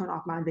 I will turn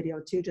off my video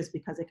too, just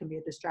because it can be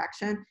a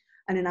distraction.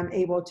 And then I'm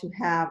able to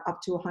have up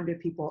to 100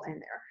 people in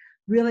there.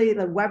 Really,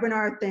 the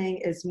webinar thing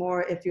is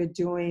more if you're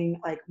doing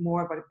like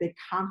more of a big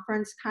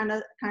conference kind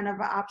of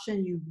an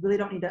option. You really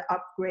don't need to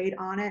upgrade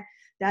on it.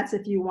 That's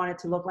if you want it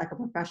to look like a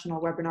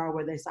professional webinar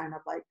where they sign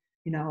up like,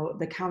 you know,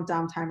 the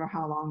countdown timer,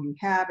 how long you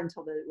have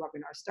until the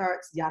webinar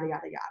starts, yada,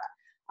 yada,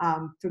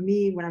 yada. For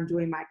me, when I'm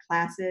doing my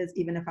classes,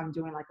 even if I'm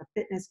doing like a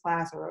fitness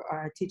class, or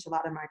I teach a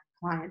lot of my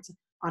clients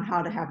on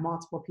how to have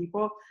multiple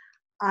people,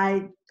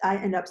 I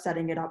end up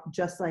setting it up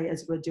just like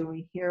as we're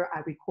doing here. I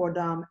record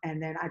them,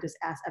 and then I just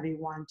ask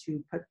everyone to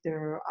put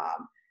their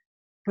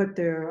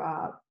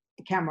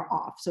camera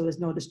off, so there's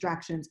no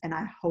distractions, and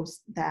I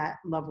host that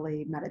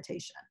lovely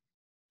meditation.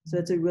 So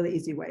it's a really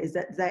easy way. Does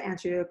that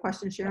answer your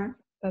question, Sharon?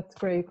 That's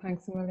great.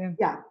 Thanks a million.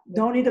 Yeah,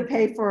 don't need to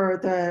pay for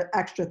the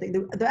extra thing.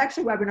 The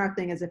extra webinar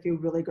thing is if you're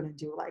really going to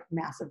do like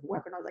massive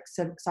webinars, like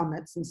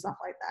summits and stuff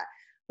like that.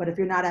 But if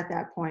you're not at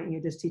that point and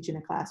you're just teaching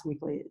a class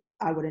weekly,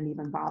 I wouldn't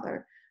even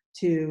bother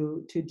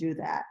to do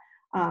that.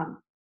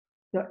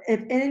 So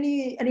if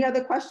any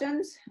other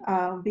questions,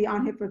 be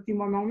on here for a few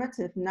more moments.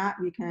 If not,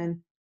 we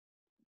can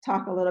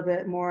talk a little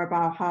bit more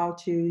about how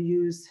to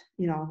use,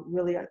 you know,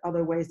 really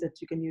other ways that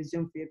you can use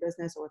Zoom for your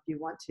business, or if you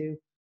want to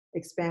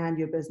expand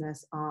your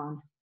business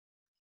online,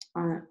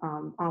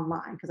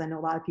 because I know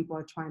a lot of people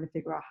are trying to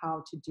figure out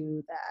how to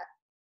do that.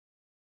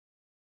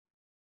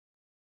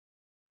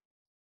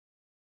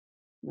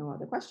 No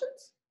other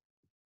questions?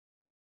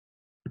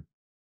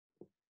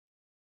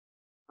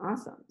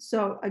 Awesome.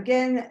 So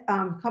again,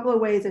 a couple of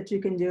ways that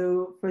you can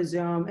do for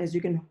Zoom is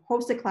you can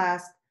host a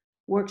class,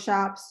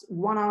 workshops,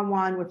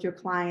 one-on-one with your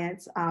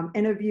clients,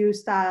 interview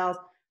styles,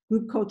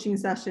 group coaching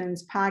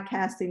sessions,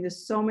 podcasting.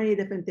 There's so many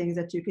different things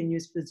that you can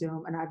use for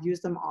Zoom, and I've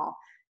used them all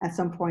at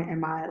some point in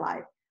my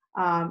life.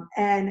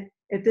 And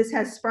if this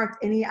has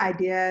sparked any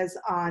ideas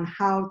on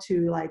how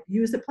to like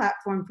use the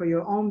platform for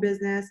your own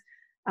business,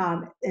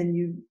 and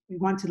you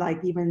want to like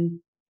even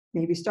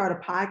maybe start a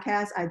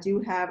podcast, I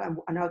do have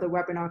another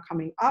webinar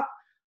coming up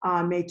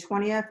on May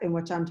 20th, in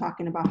which I'm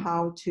talking about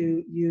how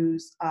to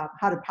use,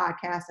 how to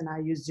podcast, and I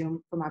use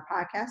Zoom for my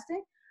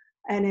podcasting.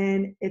 And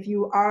then if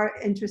you are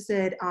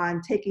interested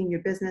on taking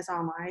your business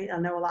online, I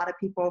know a lot of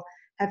people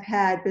have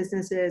had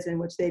businesses in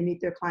which they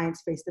meet their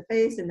clients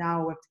face-to-face, and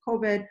now with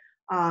COVID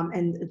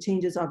and the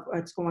changes of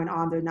what's going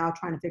on, they're now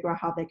trying to figure out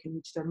how they can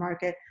reach their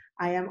market.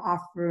 I am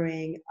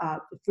offering a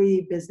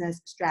free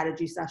business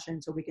strategy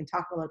session, so we can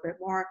talk a little bit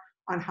more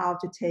on how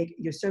to take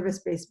your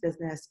service-based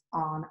business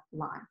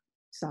online.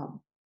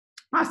 So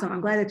awesome. I'm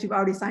glad that you've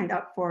already signed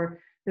up for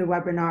the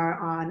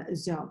webinar on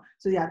Zoom.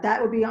 So yeah,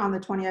 that will be on the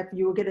 20th.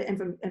 You will get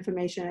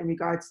information in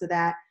regards to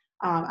that.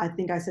 I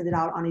think I sent it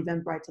out on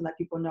Eventbrite to let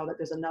people know that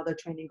there's another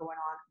training going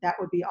on. That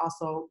would be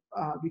also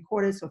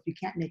recorded, so if you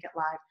can't make it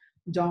live,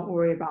 don't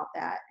worry about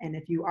that. And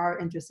if you are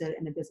interested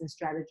in a business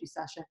strategy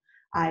session,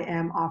 I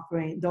am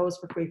offering those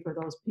for free for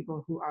those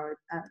people who are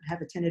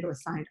have attended or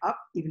signed up.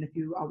 Even if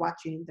you are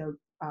watching the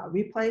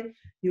replay,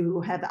 you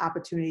will have the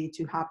opportunity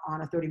to hop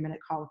on a 30-minute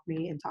call with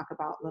me and talk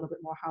about a little bit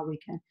more how we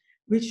can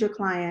reach your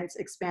clients,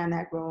 expand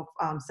that growth,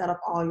 set up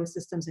all your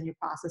systems and your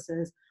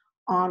processes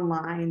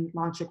online,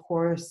 launch a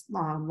course,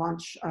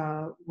 launch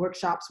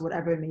workshops,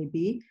 whatever it may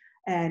be,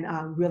 and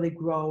really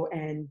grow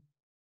and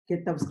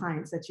get those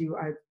clients that you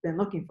have been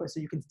looking for, so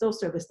you can still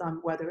service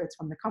them, whether it's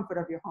from the comfort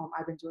of your home.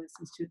 I've been doing it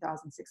since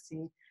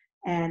 2016,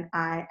 and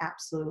I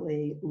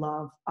absolutely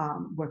love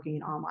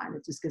working online.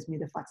 It just gives me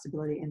the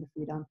flexibility and the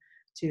freedom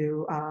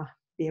to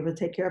be able to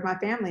take care of my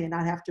family and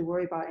not have to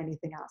worry about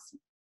anything else.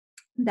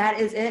 That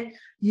is it.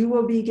 You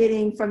will be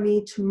getting from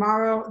me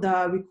tomorrow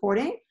the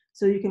recording,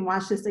 so you can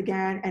watch this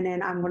again, and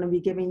then I'm going to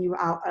be giving you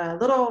out a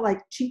little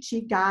like cheat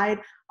sheet guide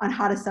on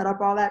how to set up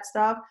all that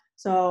stuff.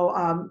 So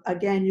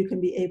again, you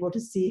can be able to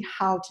see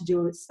how to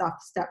do it stuff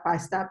step by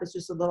step. It's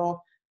just a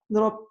little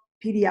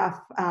PDF,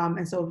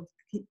 and so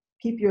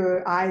keep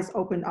your eyes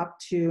open up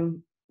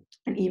to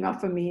an email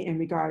from me in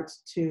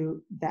regards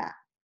to that.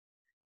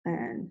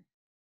 And